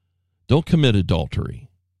 Don't commit adultery.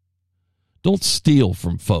 Don't steal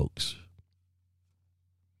from folks.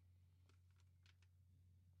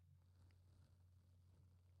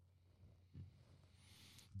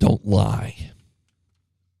 Don't lie.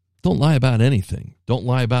 Don't lie about anything. Don't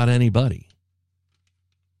lie about anybody.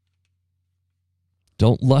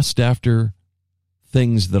 Don't lust after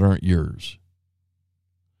things that aren't yours.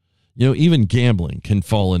 You know, even gambling can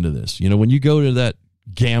fall into this. You know, when you go to that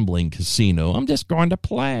gambling casino, I'm just going to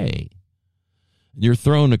play. You're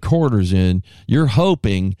throwing the quarters in. You're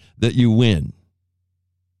hoping that you win.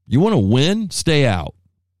 You want to win? Stay out.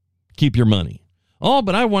 Keep your money. Oh,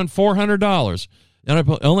 but I won $400. And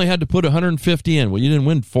I only had to put $150 in. Well, you didn't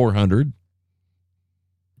win $400.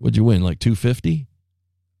 What'd you win, like $250?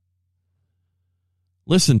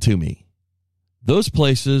 Listen to me. Those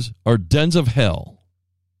places are dens of hell.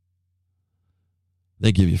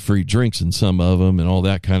 They give you free drinks in some of them and all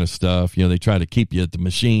that kind of stuff. You know, they try to keep you at the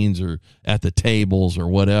machines or at the tables or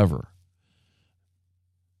whatever.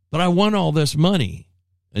 But I won all this money.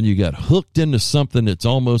 And you got hooked into something that's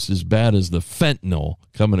almost as bad as the fentanyl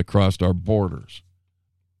coming across our borders.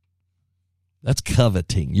 That's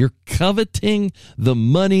coveting. You're coveting the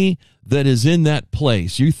money that is in that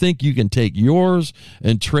place. You think you can take yours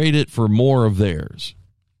and trade it for more of theirs.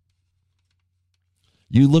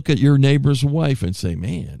 You look at your neighbor's wife and say,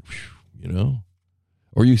 man, whew, you know,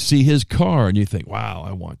 or you see his car and you think, wow,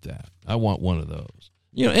 I want that. I want one of those.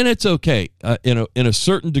 You know, and it's okay. In a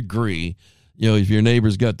certain degree, you know, if your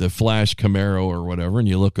neighbor's got the flash Camaro or whatever, and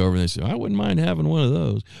you look over and they say, I wouldn't mind having one of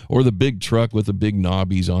those. Or the big truck with the big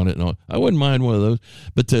knobbies on it and all. I wouldn't mind one of those.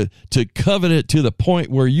 But to covet it to the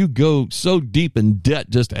point where you go so deep in debt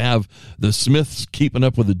just to have the Smiths keeping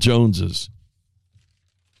up with the Joneses.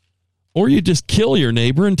 Or you just kill your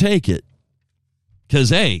neighbor and take it. Because,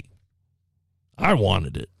 hey, I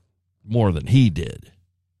wanted it more than he did.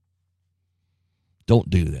 Don't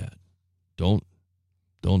do that. Don't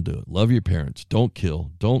do it. Love your parents. Don't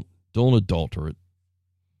kill. Don't adulterate.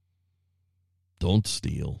 Don't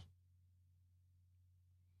steal.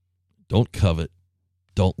 Don't covet.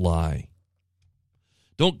 Don't lie.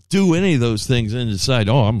 Don't do any of those things and decide,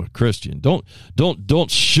 oh, I'm a Christian.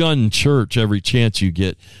 Don't shun church every chance you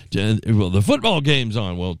get. Well, the football game's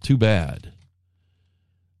on. Well, too bad.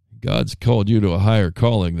 God's called you to a higher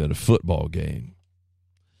calling than a football game.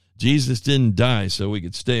 Jesus didn't die so we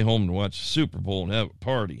could stay home and watch the Super Bowl and have a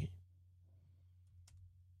party.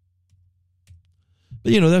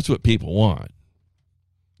 But, you know, that's what people want.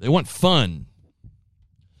 They want fun.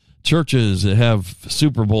 Churches that have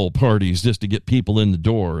Super Bowl parties just to get people in the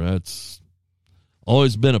door. That's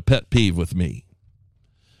always been a pet peeve with me.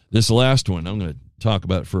 This last one, I'm going to talk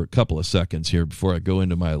about it for a couple of seconds here before I go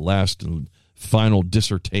into my last and final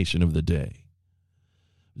dissertation of the day.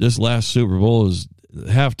 This last Super Bowl is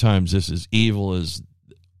halftimes just as evil as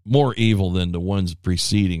more evil than the ones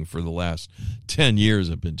preceding for the last 10 years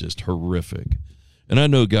have been just horrific. And I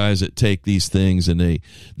know guys that take these things and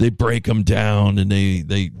they break them down and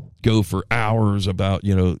they go for hours about,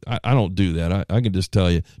 you know, I don't do that. I can just tell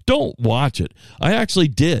you, don't watch it. I actually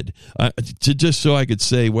did just so I could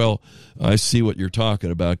say, well, I see what you're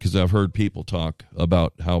talking about because I've heard people talk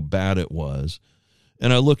about how bad it was.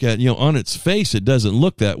 And I look at, you know, on its face, it doesn't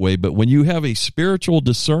look that way. But when you have a spiritual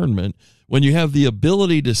discernment, when you have the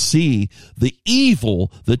ability to see the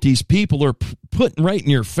evil that these people are putting right in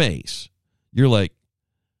your face, you're like,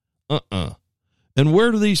 And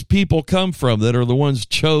where do these people come from that are the ones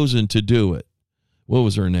chosen to do it? What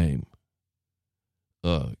was her name?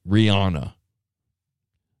 Rihanna.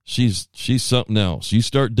 She's something else. You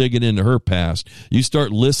start digging into her past. You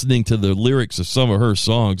start listening to the lyrics of some of her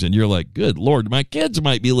songs, and you're like, good Lord, my kids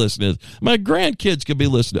might be listening. My grandkids could be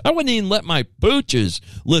listening. I wouldn't even let my pooches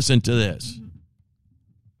listen to this.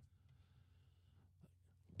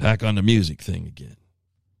 Back on the music thing again.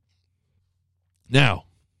 Now,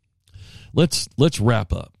 let's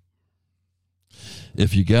wrap up.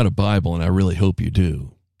 If you got a Bible, and I really hope you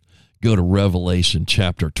do, go to Revelation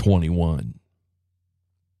chapter 21.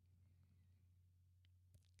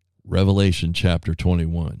 Revelation chapter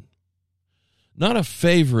 21. not a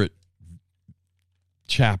favorite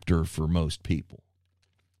chapter for most people.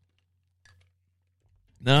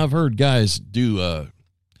 Now, I've heard guys do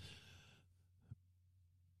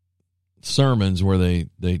sermons where they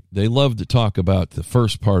love to talk about the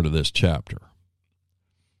first part of this chapter.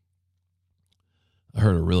 I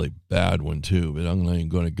heard a really bad one too, but I'm not even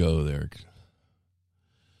going to go there.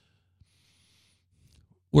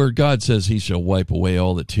 Where God says he shall wipe away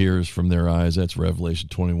all the tears from their eyes. That's Revelation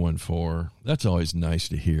 21:4. That's always nice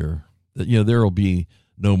to hear. That, you know, there will be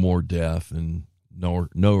no more death and no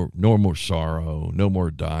more sorrow, no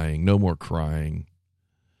more dying, no more crying,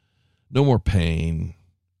 no more pain,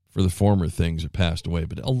 for the former things have passed away.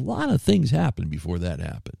 But a lot of things happen before that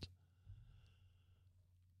happens.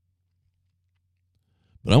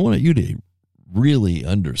 But I want you to really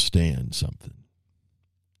understand something.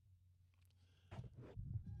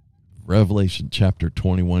 Revelation chapter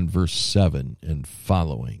 21, verse 7 and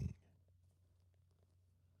following.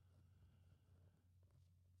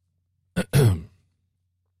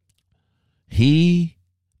 He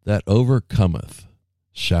that overcometh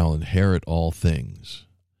shall inherit all things,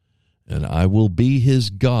 and I will be his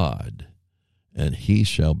God, and he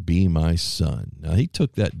shall be my son. Now, he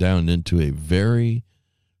took that down into a very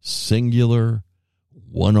singular,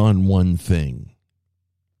 one-on-one thing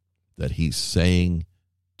that he's saying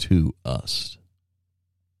to us.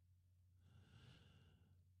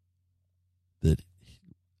 That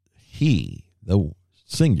he, the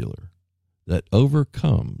singular, that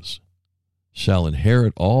overcomes shall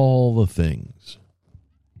inherit all the things.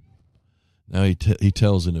 Now he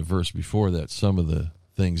tells in a verse before that some of the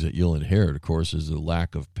things that you'll inherit, of course, is the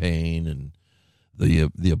lack of pain and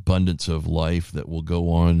the abundance of life that will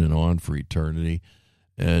go on and on for eternity.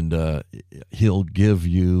 And he'll give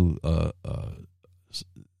you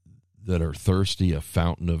that are thirsty a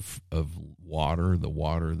fountain of water, the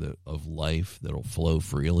water of life that will flow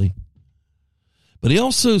freely. But he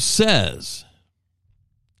also says,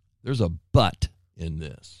 there's a but in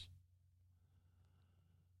this.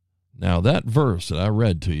 Now, that verse that I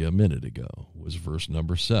read to you a minute ago was verse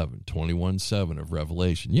number 7, 21:7 of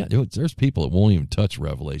Revelation. Yeah, there's people that won't even touch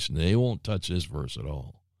Revelation. They won't touch this verse at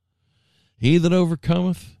all. He that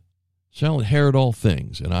overcometh shall inherit all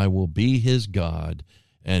things, and I will be his God,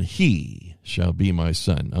 and he shall be my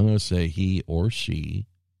son. I'm going to say he or she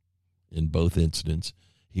in both incidents.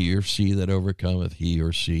 He or she that overcometh, he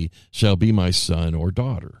or she shall be my son or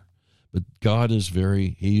daughter. But God is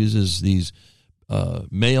he uses these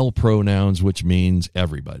male pronouns, which means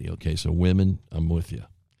everybody. Okay, so women, I'm with you.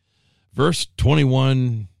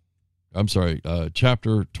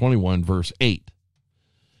 Chapter 21, verse 8.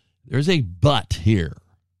 There's a but here.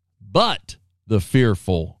 But the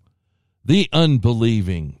fearful, the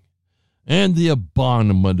unbelieving, and the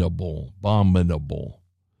abominable,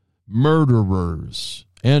 murderers,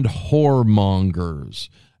 and whoremongers,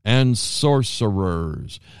 and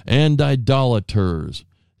sorcerers, and idolaters.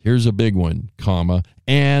 Here's a big one, comma,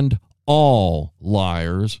 and all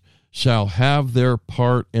liars shall have their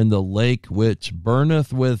part in the lake which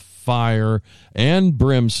burneth with fire and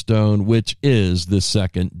brimstone, which is the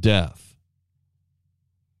second death.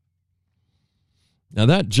 Now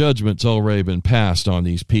that judgment's already been passed on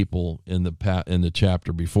these people in the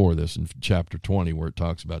chapter before this, in chapter 20, where it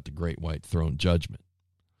talks about the great white throne judgment.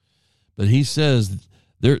 But he says,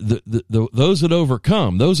 those that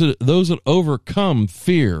overcome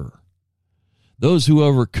fear, those who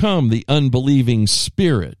overcome the unbelieving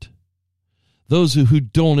spirit, those who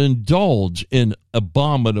don't indulge in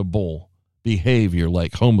abominable behavior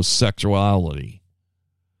like homosexuality,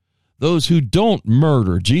 those who don't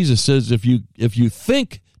murder. Jesus says if you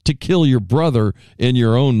think to kill your brother in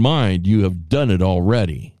your own mind, you have done it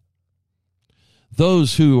already.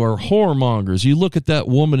 Those who are whoremongers, you look at that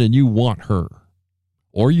woman and you want her.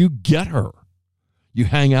 Or you get her. You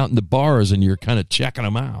hang out in the bars and you're kind of checking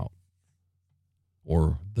them out.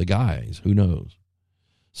 Or the guys, who knows.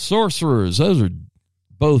 Sorcerers, those are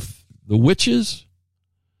both the witches.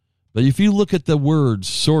 But if you look at the word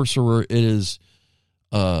sorcerer, it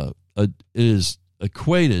is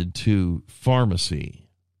equated to pharmacy.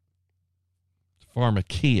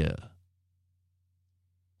 Pharmakia.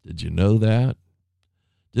 Did you know that?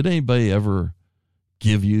 Did anybody ever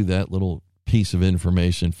give you that little piece of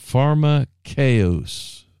information?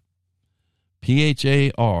 Pharmakeus.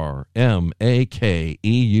 Pharmakeus.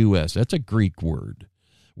 That's a Greek word.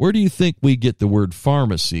 Where do you think we get the word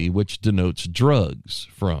pharmacy, which denotes drugs,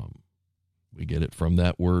 from? We get it from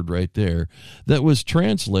that word right there that was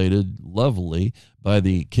translated lovely by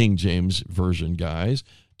the King James Version guys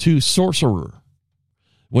to sorcerer.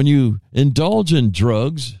 When you indulge in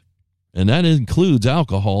drugs, And that includes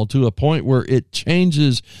alcohol to a point where it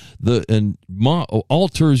changes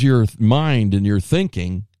alters your mind and your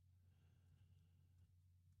thinking.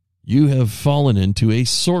 You have fallen into a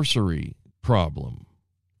sorcery problem.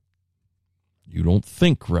 You don't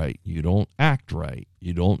think right. You don't act right.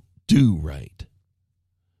 You don't do right.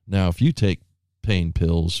 Now, if you take pain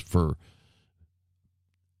pills for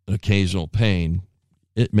occasional pain,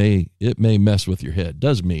 it may mess with your head.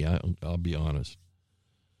 Does me, I'll be honest.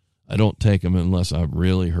 I don't take them unless I'm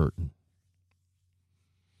really hurting.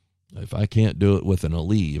 If I can't do it with an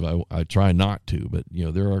Aleve, I try not to. But,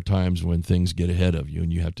 there are times when things get ahead of you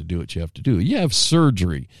and you have to do what you have to do. You have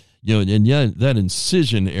surgery, and that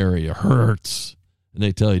incision area hurts. And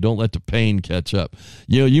they tell you, don't let the pain catch up.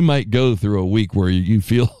 You might go through a week where you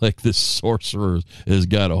feel like this sorcerer has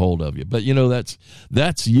got a hold of you. But,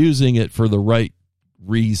 that's using it for the right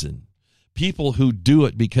reason. People who do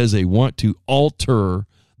it because they want to alter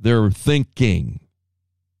their thinking.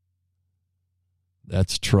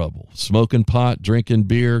 That's trouble. Smoking pot, drinking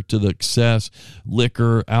beer to the excess,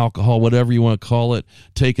 liquor, alcohol, whatever you want to call it,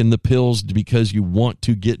 taking the pills because you want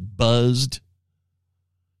to get buzzed.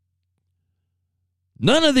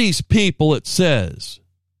 None of these people, it says,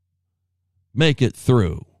 make it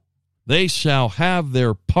through. They shall have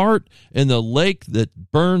their part in the lake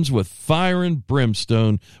that burns with fire and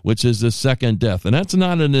brimstone, which is the second death. And that's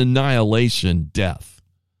not an annihilation death.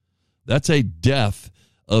 That's a death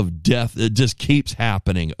of death. It just keeps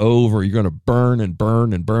happening over. You're going to burn and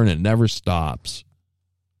burn and burn. It never stops.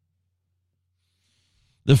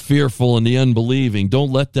 The fearful and the unbelieving.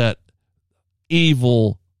 Don't let that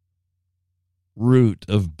evil root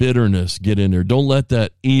of bitterness get in there. Don't let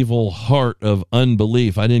that evil heart of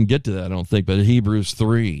unbelief. I didn't get to that, I don't think, but in Hebrews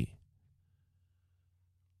 3,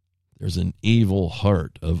 there's an evil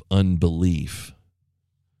heart of unbelief.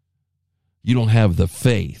 You don't have the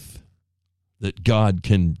faith that God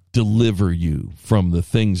can deliver you from the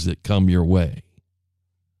things that come your way.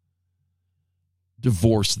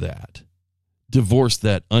 Divorce that. Divorce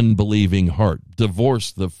that unbelieving heart.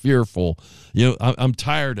 Divorce the fearful. I'm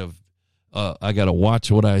tired of I got to watch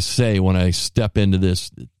what I say when I step into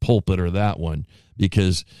this pulpit or that one,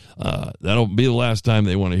 because that'll be the last time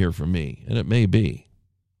they want to hear from me, and it may be.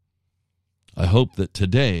 I hope that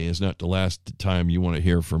today is not the last time you want to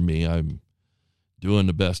hear from me. I'm doing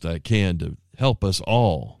the best I can to help us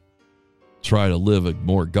all try to live a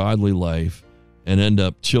more godly life and end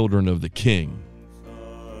up children of the King.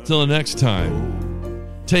 Till the next time,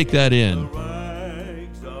 take that in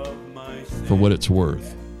for what it's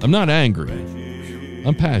worth. I'm not angry.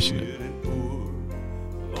 I'm passionate.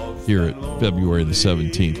 Here at February the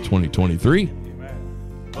 17th, 2023.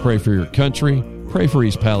 Pray for your country. Pray for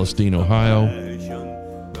East Palestine, Ohio.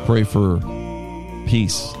 Pray for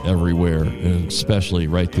peace everywhere, and especially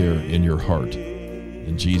right there in your heart.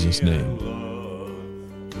 In Jesus' name.